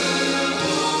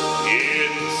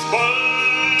in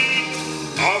spite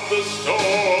of the storm.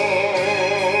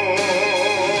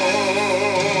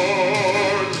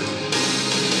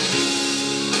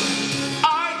 I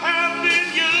have been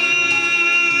young,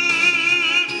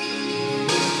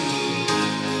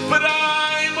 but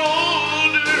I'm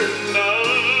older now.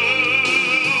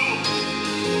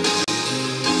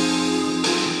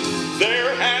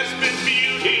 There has been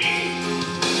beauty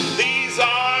these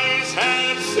eyes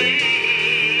have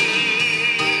seen,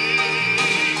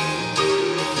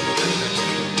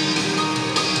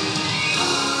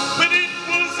 but it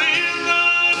was in the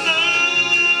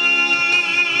night,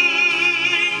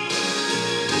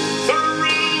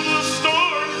 through the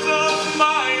storms of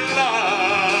my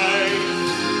life.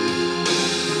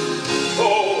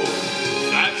 Oh,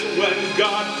 that's when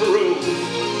God proved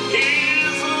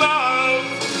His love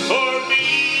for me.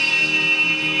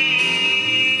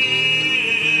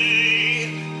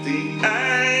 The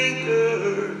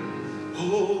anchor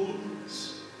holds,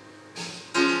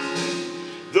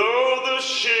 though the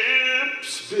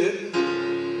ship's been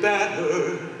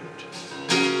battered.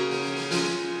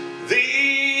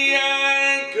 The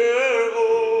anchor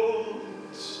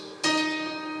holds,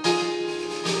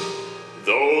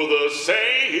 though the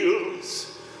sails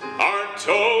are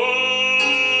torn.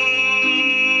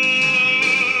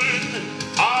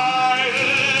 I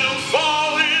have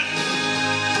fallen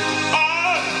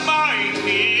on my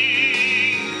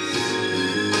knees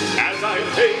as I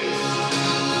face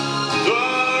the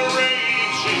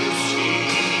raging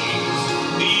seas.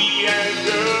 The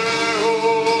anchor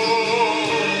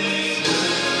holds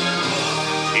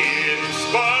in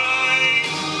spite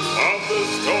of the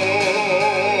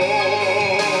storm.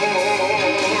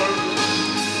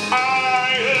 I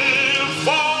have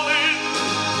fallen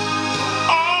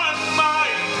on my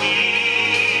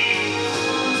knees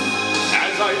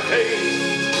as I face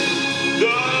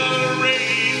the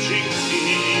raging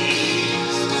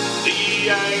seas. The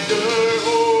anchor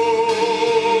holds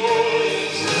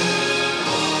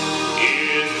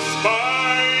in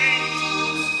spite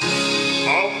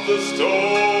of the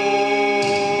storm.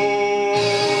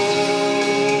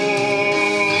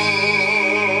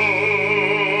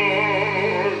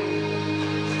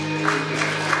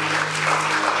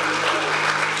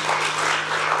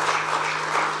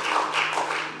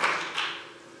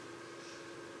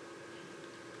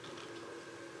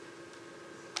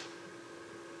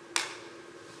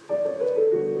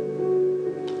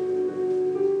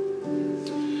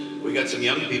 got some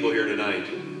young people here tonight,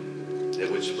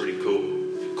 which is pretty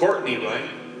cool. Courtney, right?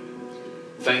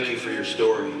 Thank you for your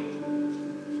story.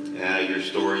 Yeah, your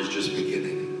story is just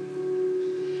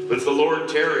beginning. But if the Lord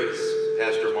tarries,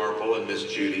 Pastor Marple and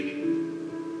Miss Judy,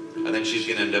 I think she's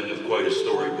going to end up with quite a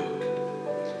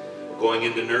storybook. Going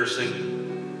into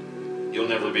nursing, you'll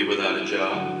never be without a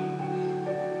job.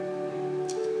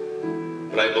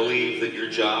 But I believe that your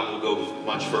job will go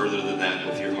much further than that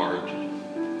with your heart.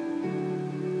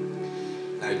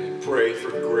 I pray for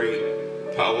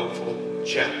great, powerful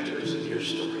chapters in your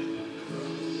story.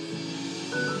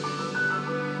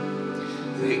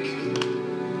 Thank you.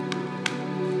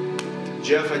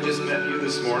 Jeff, I just met you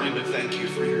this morning, but thank you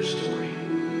for your story.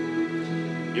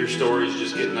 Your story is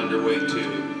just getting underway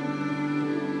too.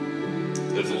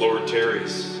 But if the Lord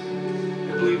tarries,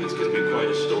 I believe it's going to be quite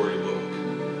a storybook.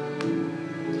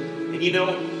 And you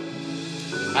know,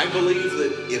 I believe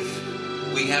that if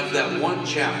we have that one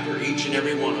chapter, each and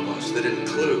every one of us, that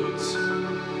includes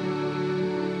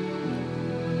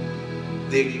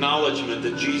the acknowledgement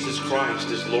that Jesus Christ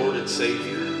is Lord and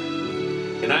Savior.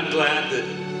 And I'm glad that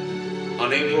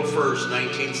on April 1st,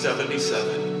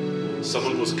 1977,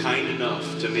 someone was kind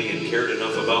enough to me and cared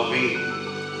enough about me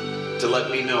to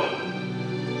let me know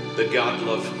that God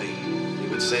loved me. He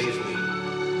would save me.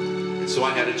 And so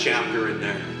I had a chapter in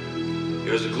there.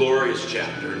 It was a glorious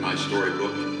chapter in my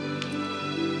storybook.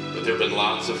 But there have been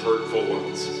lots of hurtful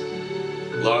ones.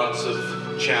 Lots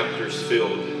of chapters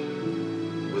filled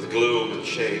with gloom and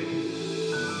shame.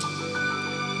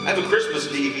 I have a Christmas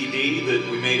DVD that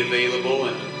we made available,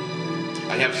 and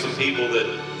I have some people that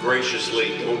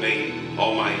graciously donate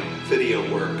all my video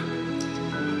work.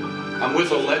 I'm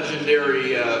with a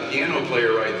legendary piano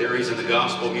player right there. He's in the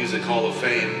Gospel Music Hall of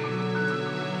Fame.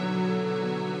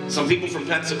 Some people from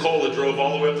Pensacola drove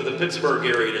all the way up to the Pittsburgh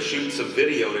area to shoot some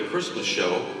video at a Christmas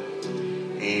show.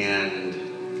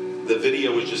 And the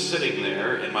video was just sitting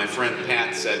there, and my friend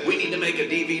Pat said, "We need to make a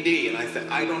DVD." And I said,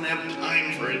 "I don't have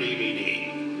time for a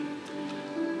DVD."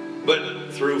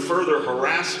 But through further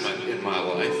harassment in my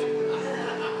life,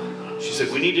 she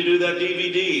said, "We need to do that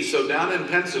DVD." So down in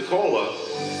Pensacola,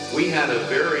 we had a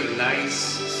very nice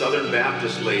Southern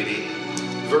Baptist lady,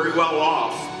 very well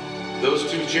off. Those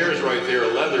two chairs right there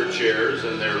are leather chairs,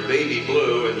 and they're baby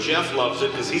blue, and Jeff loves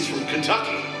it because he's from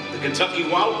Kentucky, the Kentucky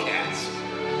Wildcats.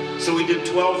 So we did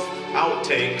 12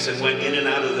 outtakes and went in and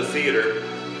out of the theater.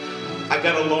 I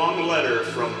got a long letter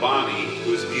from Bonnie,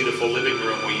 whose beautiful living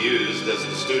room we used as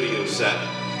the studio set,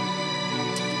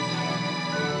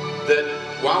 that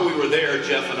while we were there,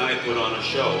 Jeff and I put on a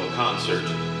show, a concert,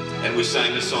 and we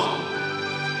sang a song.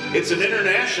 It's an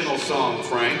international song,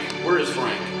 Frank. Where is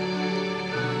Frank?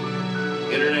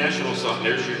 International song.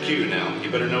 There's your cue now. You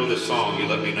better know this song. You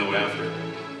let me know after.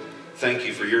 Thank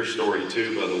you for your story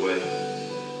too, by the way.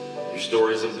 Your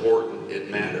story is important. It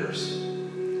matters.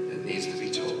 It needs to be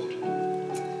told.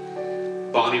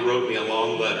 Bonnie wrote me a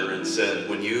long letter and said,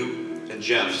 when you and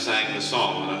Jeff sang the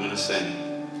song that I'm going to sing,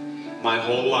 my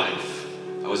whole life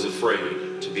I was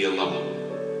afraid to be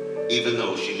alone, even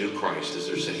though she knew Christ as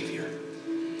her Savior.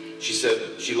 She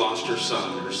said she lost her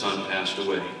son. Her son passed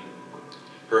away.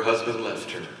 Her husband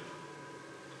left her.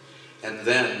 And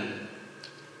then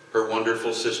her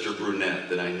wonderful sister Brunette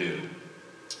that I knew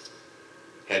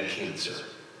had cancer.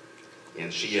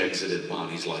 And she exited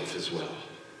Bonnie's life as well.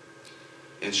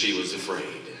 And she was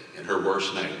afraid, and her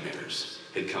worst nightmares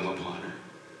had come upon her.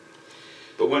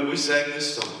 But when we sang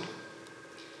this song,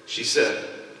 she said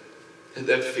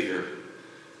that fear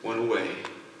went away.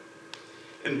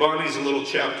 And Bonnie's a little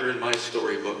chapter in my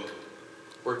storybook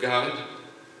where God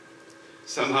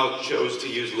somehow chose to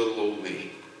use little old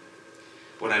me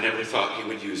when I never thought he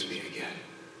would use me again.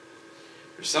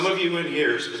 There's some of you in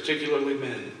here, particularly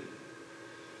men,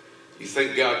 you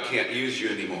think God can't use you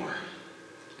anymore.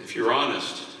 If you're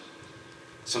honest,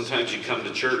 sometimes you come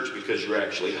to church because you're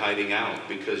actually hiding out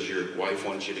because your wife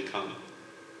wants you to come.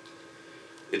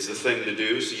 It's the thing to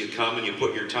do, so you come and you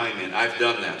put your time in. I've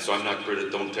done that, so I'm not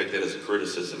don't take that as a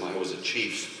criticism. I was a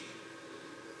chief.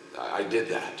 I did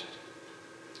that.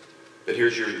 But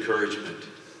here's your encouragement.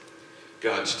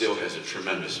 God still has a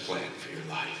tremendous plan for your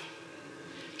life.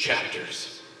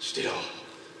 Chapters still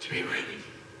to be written.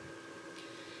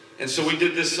 And so we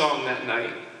did this song that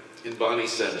night, and Bonnie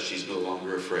says she's no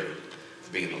longer afraid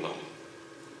of being alone.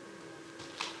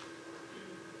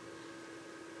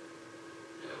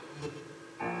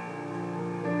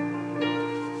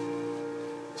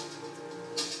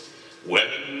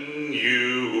 When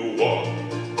you walk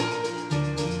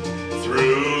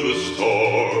through the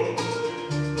storm,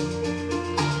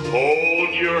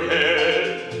 hold your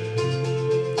head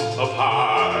up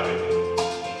high.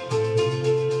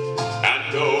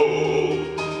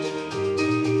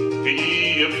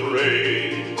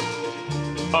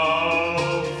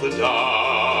 of the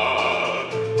dark.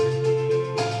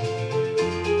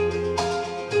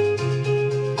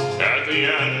 At the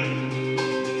end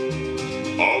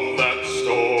of that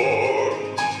storm,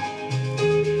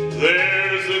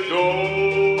 there's a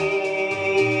golden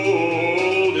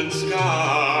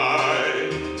sky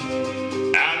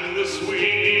and the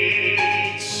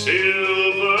sweet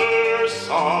silver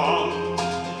song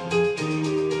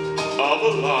of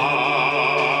a lark.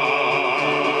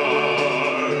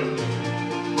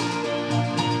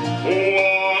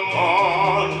 Walk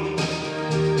on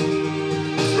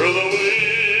through the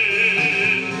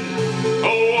wind,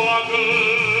 walk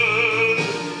on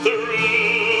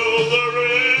through the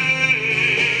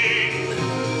rain,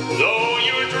 though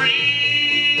your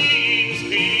dreams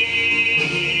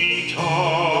be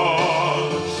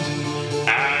tossed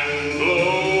and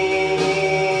blown.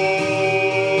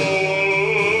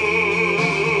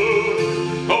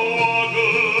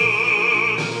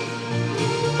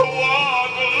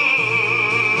 Walk on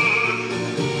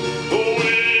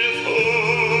with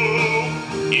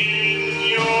hope in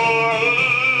your heart,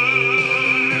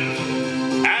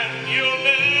 and you'll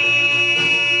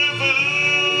never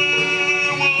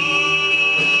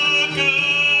walk alone.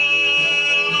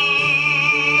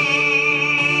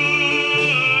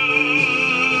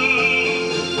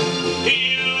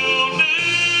 You'll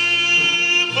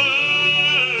never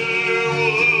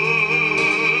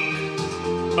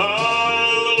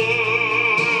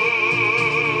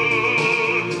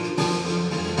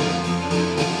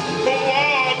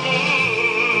walk alone.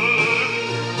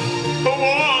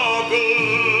 Walk on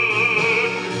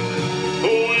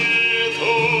with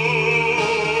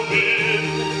hope in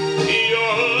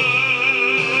your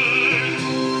heart,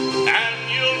 and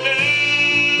you'll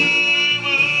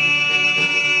never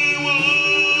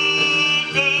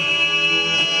walk alone.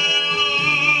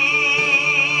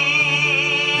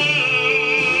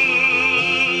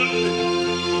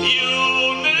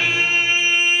 You'll never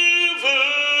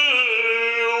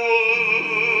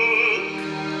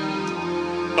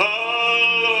walk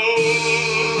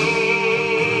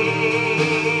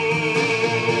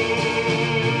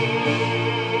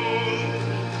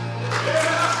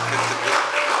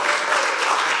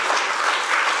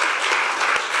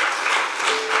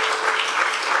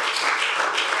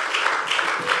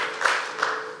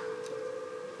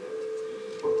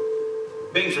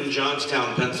Being from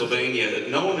Johnstown, Pennsylvania,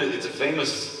 it's a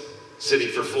famous city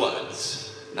for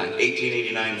floods.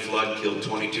 1889 flood killed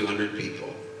 2,200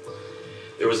 people.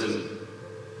 There was a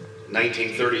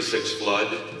 1936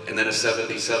 flood and then a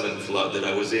 77 flood that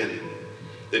I was in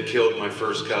that killed my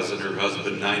first cousin, her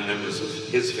husband, 9 members of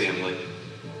his family,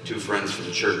 2 friends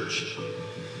from church.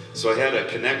 So I had a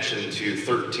connection to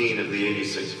 13 of the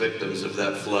 86 victims of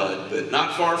that flood. But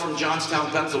not far from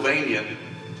Johnstown, Pennsylvania,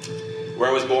 where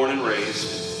I was born and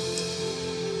raised,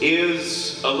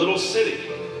 is a little city.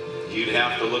 You'd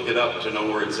have to look it up to know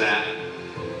where it's at,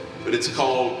 but it's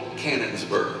called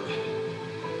Canonsburg.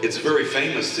 It's a very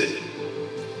famous city.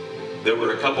 There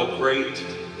were a couple great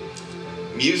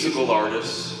musical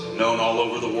artists known all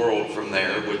over the world from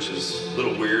there, which is a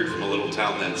little weird from a little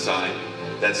town that size.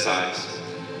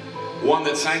 One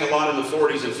that sang a lot in the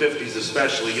 40s and 50s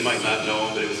especially, you might not know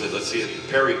him, but it was, let's see,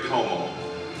 Perry Como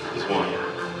was one.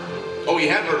 Oh, you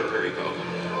have heard of Perry Como.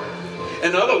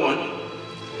 Another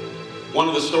one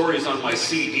of the stories on my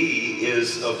CD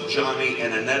is of Johnny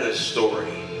and Annetta's story,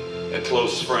 a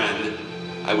close friend.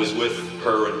 I was with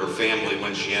her and her family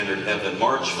when she entered heaven,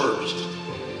 March 1st,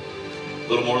 a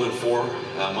little more than 4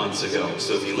 months ago.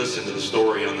 So if you listen to the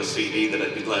story on the CD that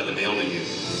I'd be glad to mail to you,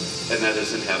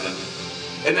 Annetta's in heaven.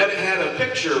 Annetta had a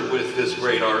picture with this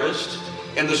great artist,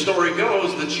 and the story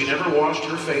goes that she never washed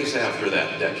her face after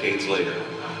that, decades later.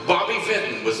 Bobby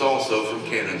Vinton was also from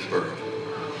Canonsburg.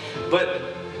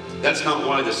 But that's not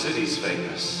why the city's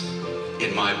famous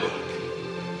in my book.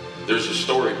 There's a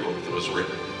storybook that was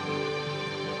written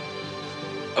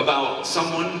about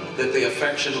someone that they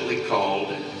affectionately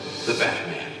called the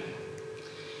Batman.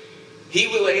 He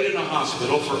laid in a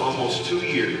hospital for almost 2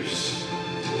 years,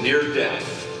 near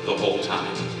death the whole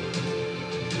time.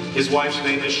 His wife's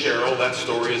name is Cheryl. That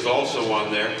story is also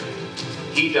on there.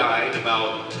 He died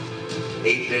about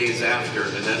 8 days after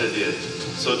Annetta did.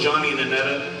 So Johnny and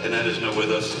Annetta's no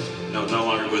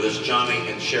longer with us. Johnny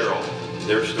and Cheryl,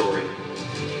 their story.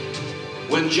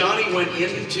 When Johnny went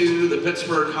into the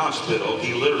Pittsburgh hospital,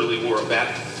 he literally wore a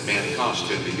Batman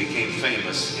costume. He became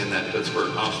famous in that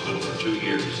Pittsburgh hospital for 2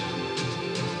 years.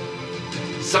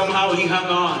 Somehow he hung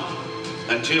on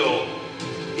until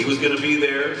he was going to be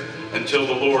there, until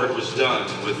the Lord was done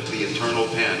with the eternal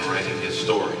pen writing his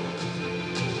story.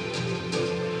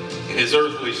 And his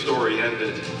earthly story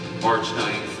ended March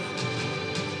 9th,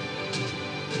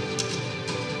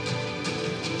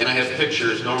 I have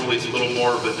pictures. Normally it's a little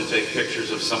morbid to take pictures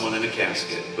of someone in a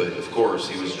casket, but of course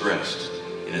he was dressed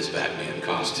in his Batman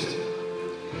costume.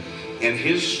 And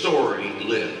his story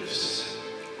lives.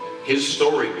 His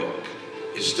storybook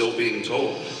is still being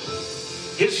told.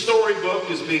 His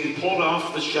storybook is being pulled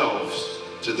off the shelves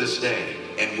to this day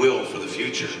and will for the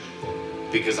future,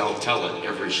 because I'll tell it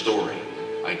every story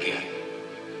I get.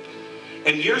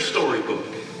 And your storybook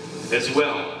as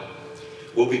well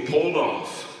will be pulled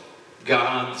off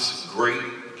God's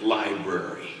great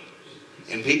library.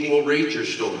 And people will read your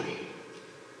story.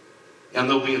 And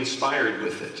they'll be inspired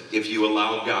with it if you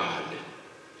allow God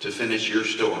to finish your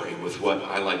story with what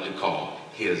I like to call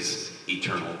his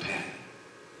eternal pen.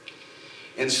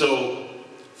 And so,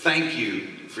 thank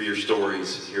you for your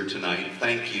stories here tonight.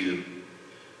 Thank you,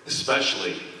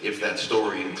 especially if that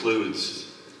story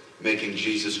includes making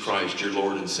Jesus Christ your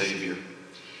Lord and Savior.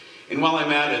 And while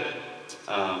I'm at it,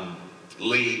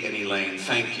 Lee and Elaine,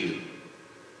 thank you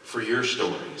for your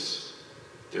stories.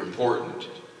 They're important.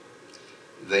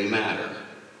 They matter.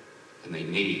 And they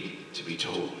need to be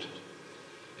told.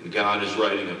 And God is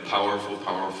writing a powerful,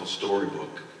 powerful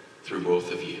storybook through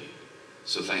both of you.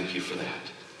 So thank you for that.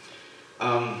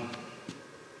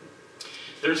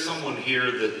 There's someone here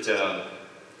that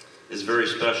is very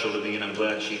special to me, and I'm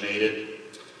glad she made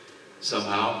it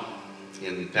somehow.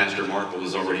 And Pastor Marple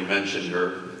has already mentioned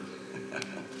her.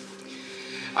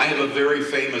 I have a very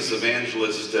famous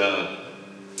evangelist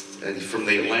from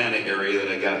the Atlanta area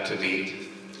that I got to meet.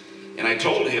 And I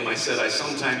told him, I said, I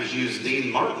sometimes use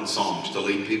Dean Martin songs to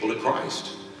lead people to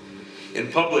Christ.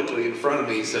 And publicly in front of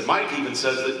me, he said, Mike even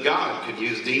says that God could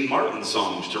use Dean Martin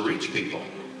songs to reach people.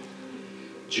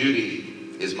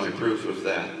 Judy is my proof of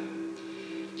that.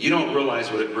 You don't realize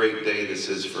what a great day this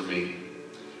is for me.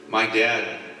 My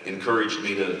dad encouraged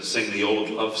me to sing the old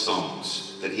love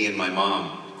songs that he and my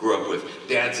mom grew up with.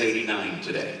 Dad's 89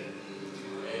 today.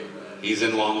 He's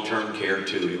in long-term care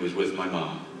too. He was with my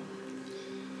mom.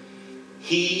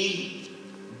 He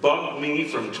bugged me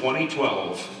from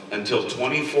 2012 until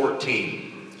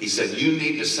 2014. He said, you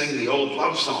need to sing the old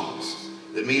love songs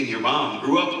that me and your mom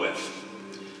grew up with.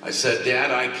 I said,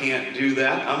 Dad, I can't do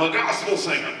that. I'm a gospel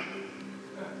singer.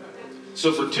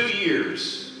 So for 2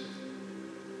 years,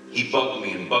 he bugged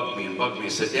me and bugged me and bugged me. He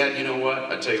said, Dad, you know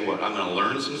what? I tell you what, I'm going to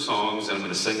learn some songs and I'm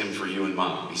going to sing them for you and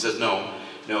Mom. He says, no,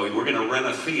 we're going to rent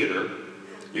a theater.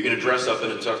 You're going to dress up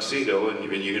in a tuxedo and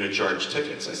you're going to charge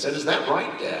tickets. I said, is that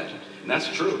right, Dad? And that's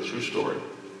true story.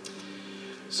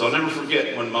 So I'll never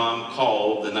forget when Mom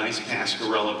called the nice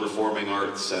Pascarella Performing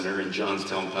Arts Center in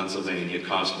Johnstown, Pennsylvania. It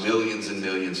cost millions and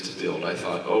millions to build. I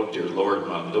thought, oh dear Lord,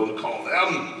 Mom, don't call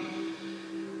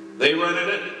them. They rented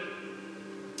it.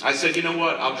 I said, you know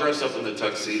what? I'll dress up in the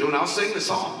tuxedo and I'll sing the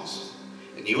songs.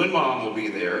 And you and Mom will be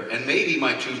there, and maybe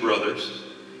my 2 brothers,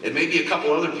 and maybe a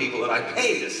couple other people that I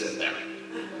pay to sit there.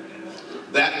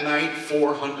 That night,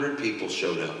 400 people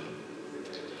showed up.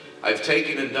 I've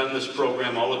taken and done this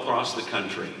program all across the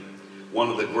country. One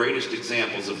of the greatest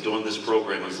examples of doing this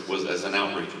program was as an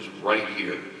outreach was right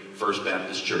here, First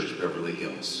Baptist Church, Beverly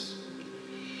Hills.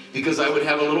 Because I would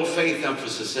have a little faith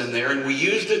emphasis in there, and we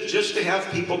used it just to have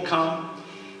people come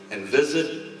and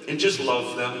visit and just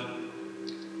love them.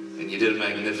 And you did a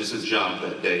magnificent job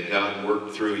that day. God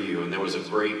worked through you, and there was a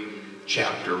great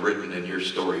chapter written in your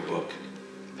storybook,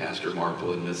 Pastor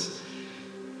Marple and Miss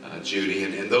Judy,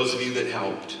 and those of you that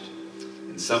helped.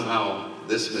 And somehow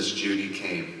this Miss Judy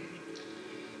came.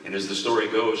 And as the story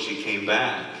goes, she came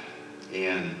back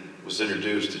and was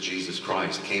introduced to Jesus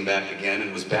Christ, came back again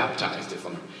and was baptized, if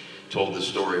I'm told the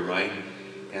story right.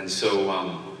 And so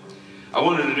I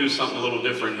wanted to do something a little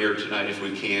different here tonight if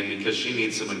we can, because she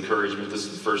needs some encouragement. This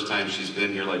is the first time she's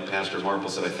been here, like Pastor Marple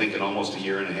said, I think in almost 1.5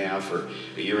 years or 1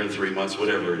 year and 3 months,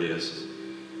 whatever it is.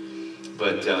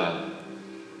 But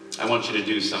I want you to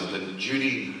do something.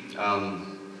 Judy,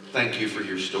 thank you for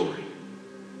your story.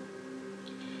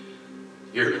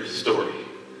 Your story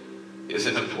is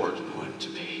an important one to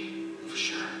me, for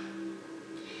sure.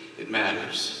 It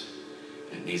matters.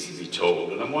 It needs to be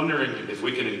told. And I'm wondering if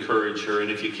we can encourage her, and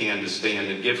if you can, to stand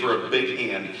and give her a big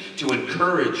hand to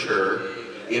encourage her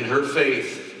in her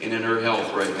faith and in her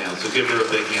health right now. So give her a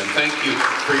big hand. Thank you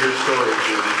for your story,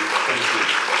 Judy. Thank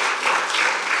you.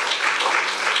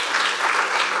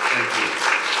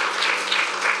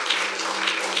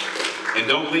 And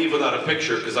don't leave without a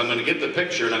picture, because I'm going to get the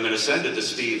picture and I'm going to send it to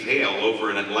Steve Hale over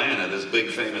in Atlanta, this big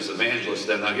famous evangelist.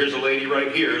 And now here's a lady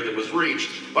right here that was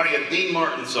reached by a Dean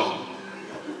Martin song.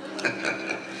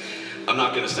 I'm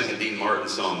not going to sing a Dean Martin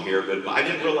song here, but I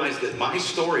didn't realize that my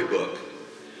storybook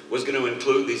was going to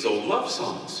include these old love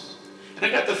songs. And I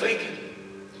got to thinking,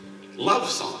 love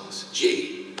songs,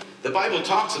 gee, The Bible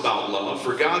talks about love.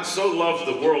 For God so loved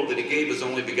the world that he gave his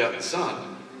only begotten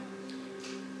Son.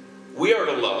 We are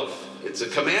to love. It's a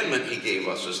commandment he gave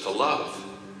us, is to love.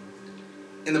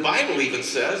 And the Bible even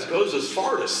says, goes as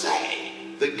far to say,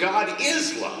 that God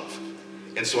is love.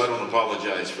 And so I don't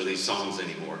apologize for these songs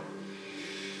anymore.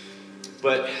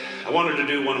 But I wanted to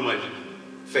do one of my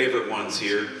favorite ones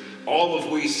here. All of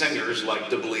we singers like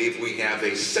to believe we have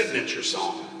a signature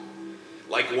song,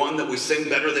 like one that we sing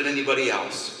better than anybody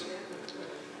else.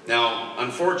 Now,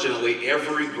 unfortunately,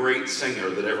 every great singer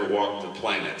that ever walked the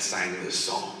planet sang this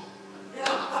song.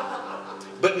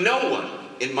 But no one,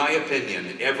 in my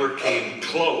opinion, ever came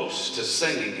close to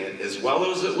singing it as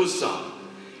well as it was sung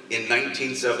in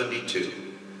 1972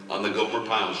 on the Gomer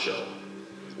Pyle Show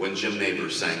when Jim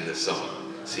Nabors sang this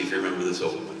song. See if you remember this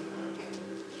old one.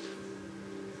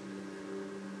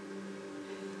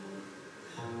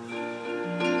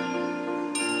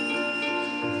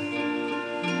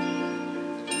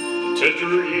 To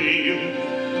dream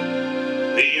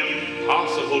the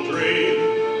impossible dream,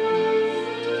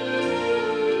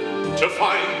 to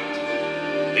fight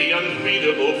the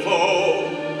unbeatable foe,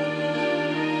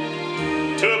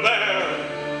 to bear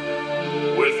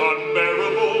with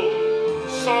unbearable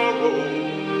sorrow,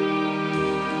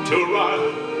 to run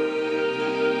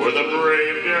where the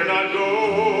brave dare not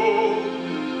go,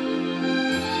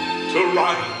 to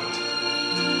right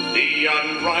the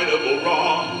unrightable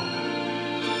wrong,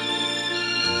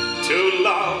 to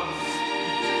love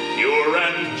pure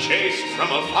and chaste from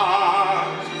afar,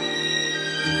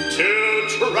 to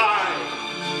try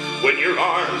when your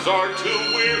arms are too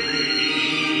weary,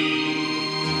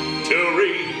 to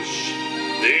reach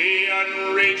the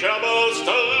unreachable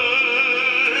star.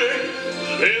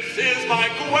 This is my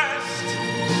quest,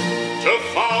 to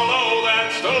follow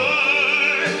that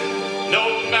star, no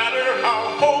matter how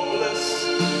hopeless,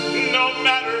 no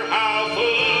matter how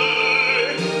far,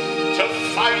 to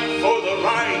fight for the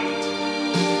right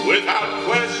without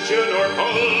question or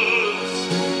pause,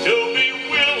 to be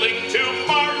willing to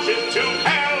march into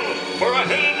hell for a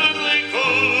heavenly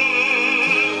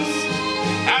cause.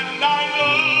 And I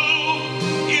know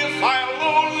if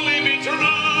I'll only be true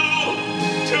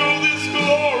to this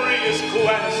glorious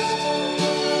quest,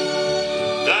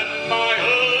 that my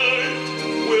heart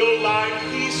will lie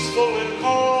peaceful and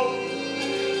calm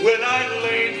when I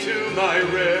lay to my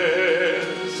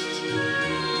rest.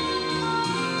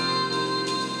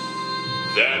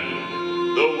 Then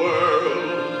the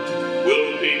world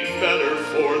will be better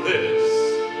for this,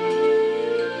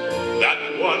 that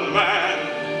one man,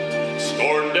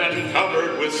 scorned and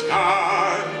covered with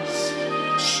scars,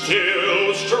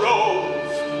 still strove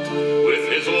with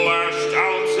his last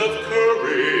ounce of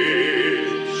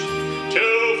courage to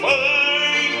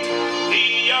fight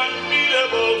the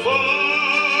unbeatable foe,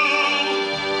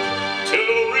 to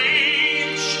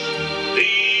reach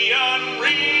the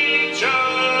unreachable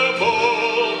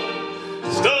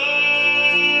star.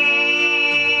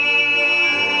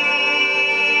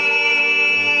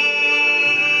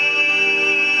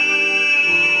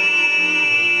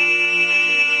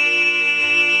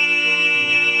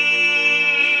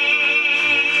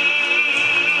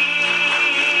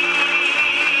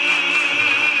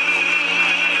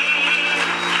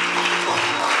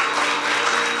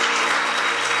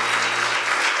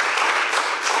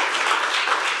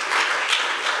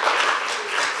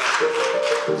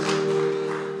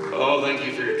 Oh, thank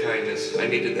you for your kindness. I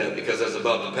needed that because I was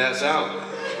about to pass out.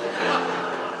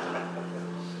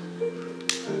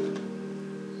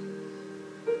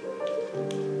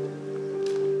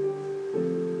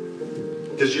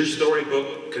 Does your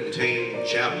storybook contain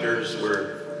chapters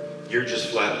where you're just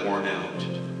flat worn out?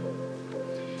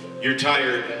 You're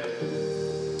tired.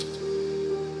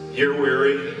 You're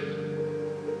weary.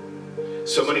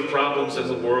 So many problems in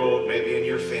the world, maybe in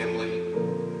your family.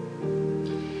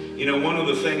 You know, one of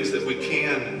the things that we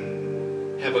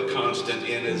can have a constant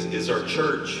in is our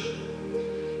church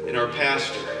and our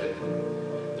pastor.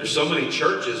 There's so many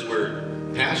churches where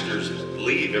pastors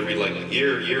leave every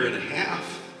year and a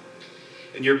half.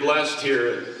 And you're blessed here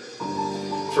at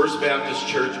First Baptist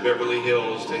Church, Beverly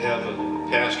Hills, to have a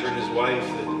pastor and his wife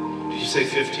that, did you say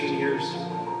 15 years?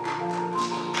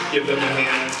 Give them a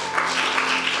hand.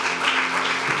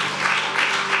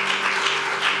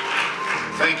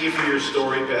 Thank you for your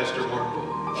story, Pastor Marco.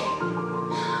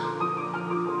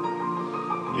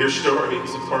 Your story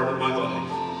is a part of my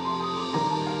life.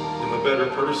 I'm a better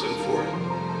person for it.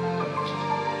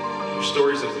 Your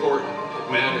story is important. It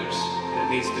matters. And it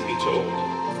needs to be told.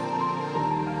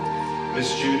 Miss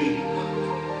Judy,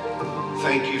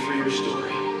 thank you for your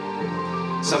story.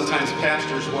 Sometimes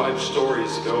pastors' wives'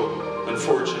 stories go,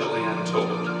 unfortunately,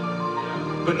 untold.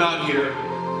 But not here,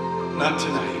 not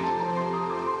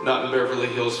tonight, not in Beverly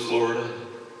Hills, Florida.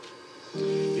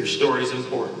 Your story's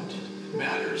important, it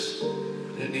matters,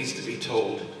 and it needs to be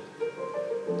told.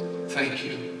 Thank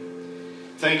you.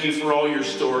 Thank you for all your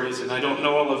stories, and I don't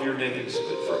know all of your names,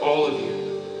 but for all of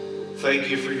you, thank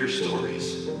you for your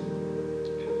stories.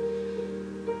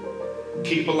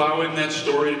 Keep allowing that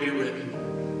story to be written.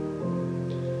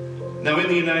 Now, in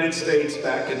the United States,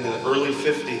 back in the early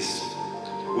 50s,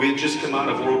 we had just come out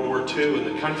of World War II, and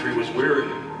the country was weary.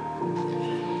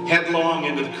 Headlong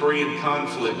into the Korean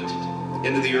conflict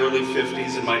into the early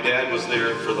 50s, and my dad was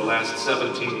there for the last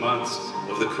 17 months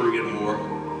of the Korean War.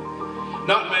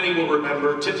 Not many will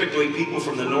remember. Typically, people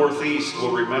from the Northeast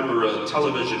will remember a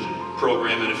television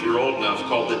program, and if you're old enough,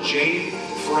 called The Jane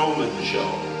Froman Show.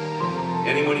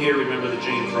 Anyone here remember The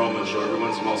Jane Froman Show? Every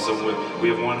once in a while, someone, we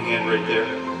have one hand right there.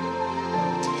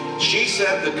 She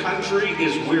said the country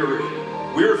is weary.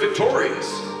 We were victorious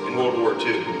in World War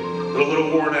II, but a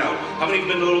little worn out. How many have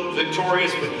been a little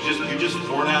victorious, but you're just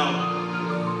worn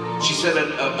out? She said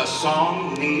a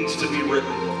song needs to be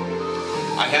written.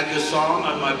 I had this song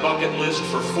on my bucket list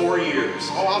for 4 years.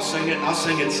 Oh, I'll sing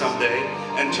it someday,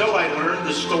 until I learned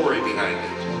the story behind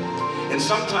it. And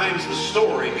sometimes the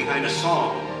story behind a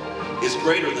song is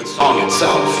greater than the song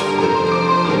itself.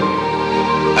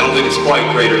 I don't think it's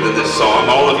quite greater than this song.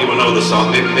 All of you will know the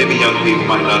song. Maybe young people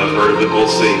might not have heard it, but we'll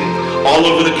see. All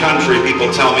over the country,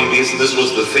 people tell me this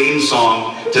was the theme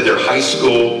song to their high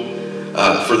school,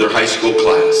 for their high school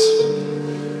class.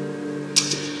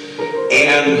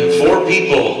 And 4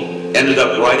 people ended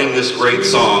up writing this great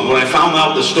song. When I found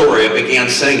out the story, I began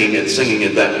singing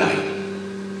it that night.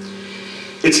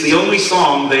 It's the only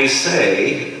song, they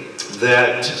say,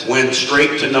 that went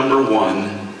straight to #1,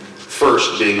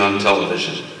 first being on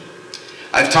television.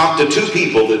 I've talked to 2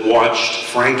 people that watched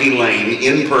Frankie Lane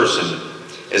in person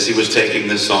as he was taking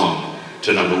this song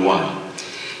to #1.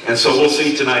 And so we'll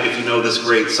see tonight if you know this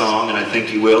great song, and I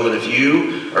think you will. And if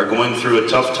you are going through a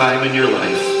tough time in your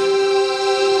life,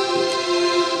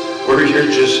 where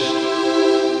you're just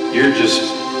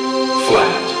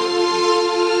flat,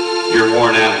 you're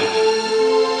worn out.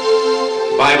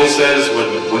 The Bible says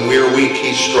when we are weak,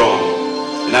 he's strong.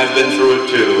 And I've been through it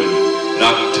too, and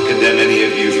not to condemn any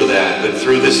of you for that, but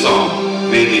through this song,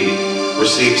 maybe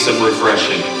receive some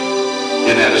refreshing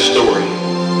and add a story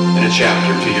and a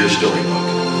chapter to your storybook.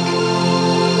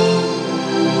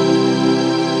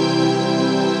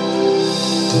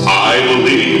 I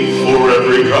believe for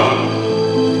every drop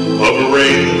of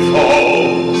rain that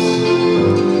falls,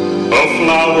 a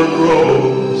flower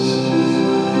grows.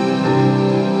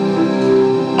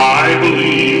 I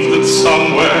believe that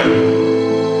somewhere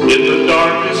in the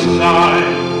darkest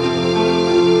night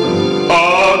a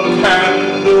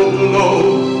candle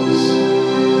glows.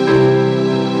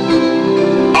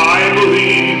 I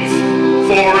believe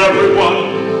for everyone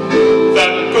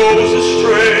that goes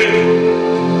astray,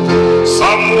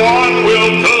 someone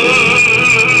will come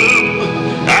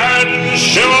and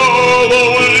show the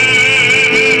way.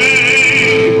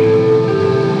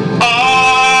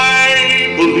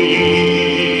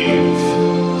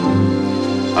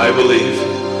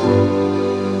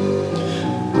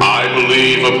 I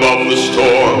believe above the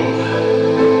storm,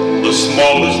 the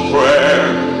smallest prayer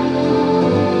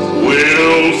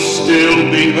will still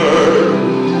be heard.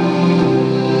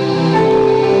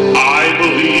 I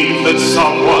believe that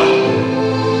someone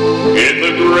in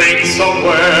the great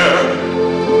somewhere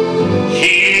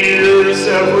hears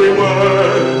every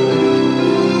word.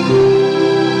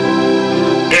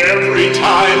 Every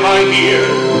time I hear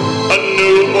a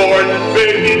newborn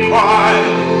baby cry,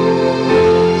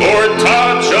 or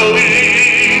touch a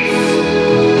leaf,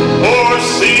 or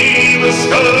see the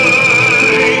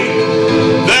sky,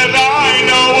 then I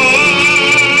know I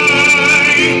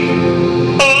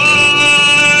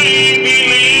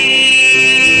believe.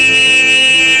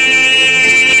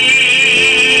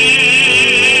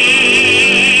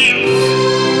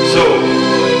 So,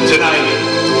 tonight,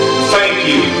 thank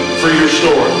you for your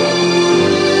story.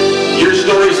 Your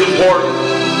story's important.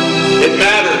 It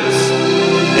matters.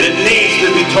 And it needs to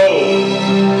be told.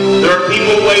 There are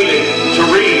people waiting to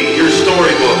read your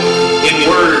storybook in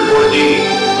word or deed.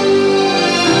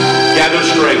 Gather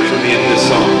strength for me in this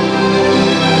song.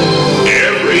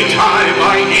 Every time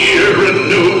I hear a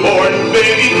newborn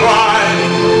baby cry,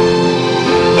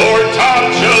 or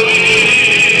touch a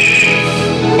leaf,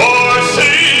 or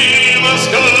see the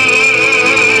sky,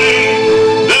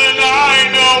 then I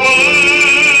know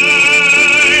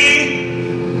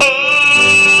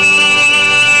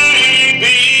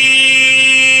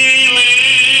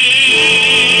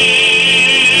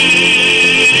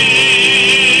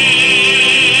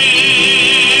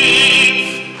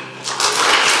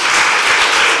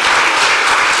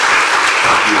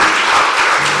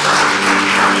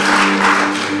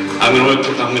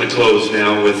to close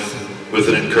now with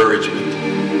an encouragement.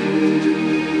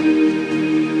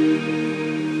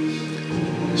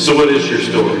 So what is your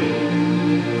story?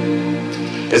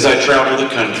 As I travel the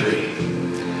country,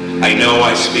 I know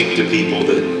I speak to people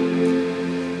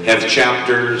that have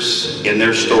chapters in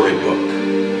their storybook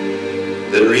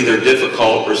that are either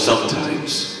difficult or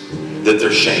sometimes that they're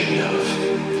ashamed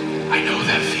of. I know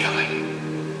that feeling.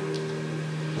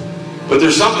 But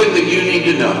there's something that you need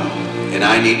to know, and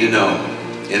I need to know,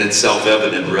 and it's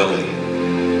self-evident, really.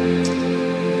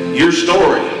 Your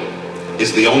story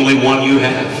is the only one you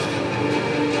have.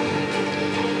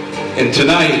 And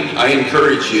tonight, I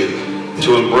encourage you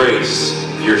to embrace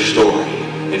your story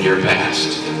and your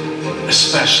past,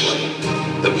 especially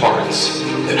the parts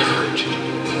that hurt.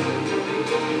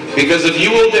 Because if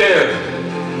you will dare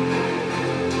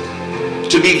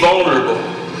to be vulnerable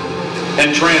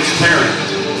and transparent,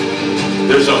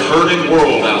 there's a hurting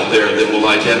world out there that will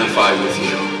identify with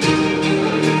you.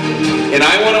 And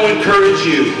I want to encourage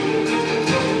you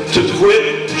to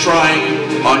quit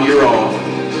trying on your own.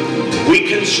 We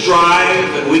can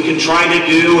strive and we can try to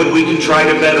do and we can try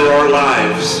to better our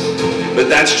lives, but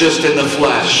that's just in the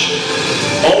flesh.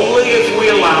 Only if we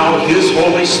allow His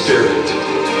Holy Spirit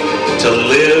to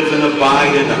live and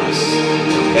abide in us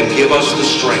and give us the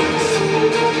strength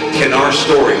can our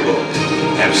storybook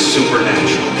have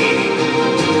supernatural meaning.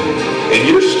 And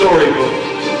your storybook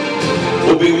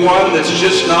will be one that's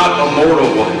just not a mortal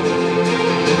one,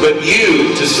 but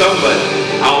you, to somebody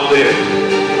out there,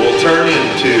 will turn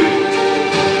into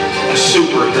a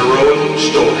superheroic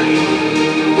story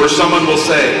where someone will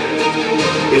say,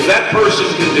 if that person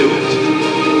can do it,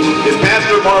 if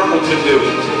Pastor Marple can do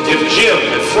it, if Jim,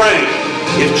 if Frank,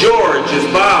 if George,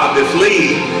 if Bob, if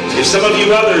Lee, if some of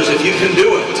you others, if you can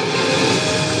do it,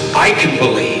 I can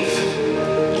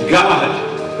believe.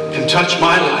 God can touch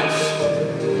my life.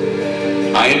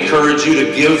 I encourage you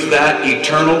to give that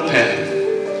eternal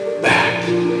pen back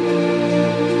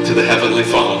to the Heavenly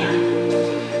Father.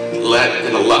 Let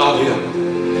and allow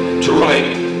Him to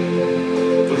write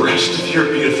the rest of your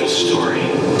beautiful story.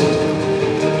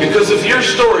 Because if your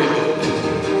storybook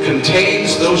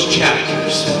contains those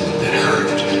chapters that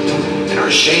hurt and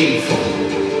are shameful,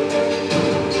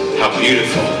 how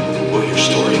beautiful will your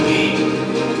story be?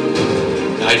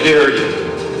 I dare you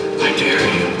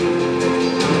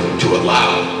to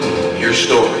allow your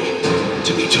story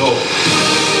to be told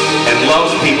and love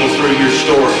people through your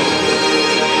story.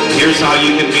 Here's how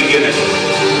you can begin it.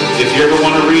 If you ever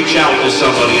want to reach out to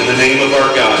somebody in the name of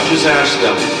our God, just ask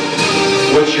them,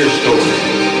 what's your story?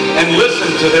 And listen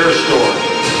to their story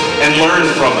and learn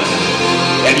from it.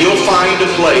 And you'll find a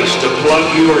place to plug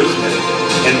yours in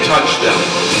and touch them.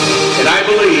 And I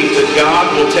believe that God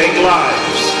will take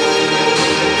lives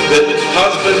that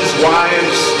husbands,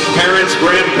 wives, parents,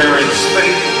 grandparents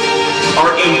think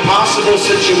are impossible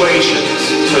situations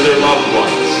for their loved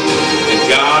ones. And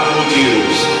God will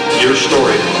use your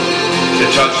storybook to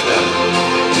touch them.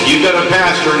 You've got a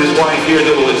pastor and his wife here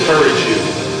that will encourage you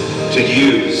to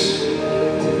use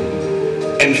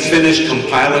and finish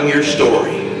compiling your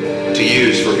story to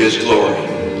use for His glory,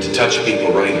 to touch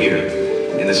people right here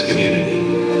in this community.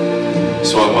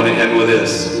 So I want to end with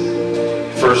this.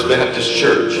 First Baptist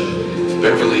Church,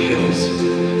 Beverly Hills.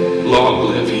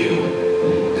 Long live you,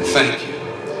 and thank you.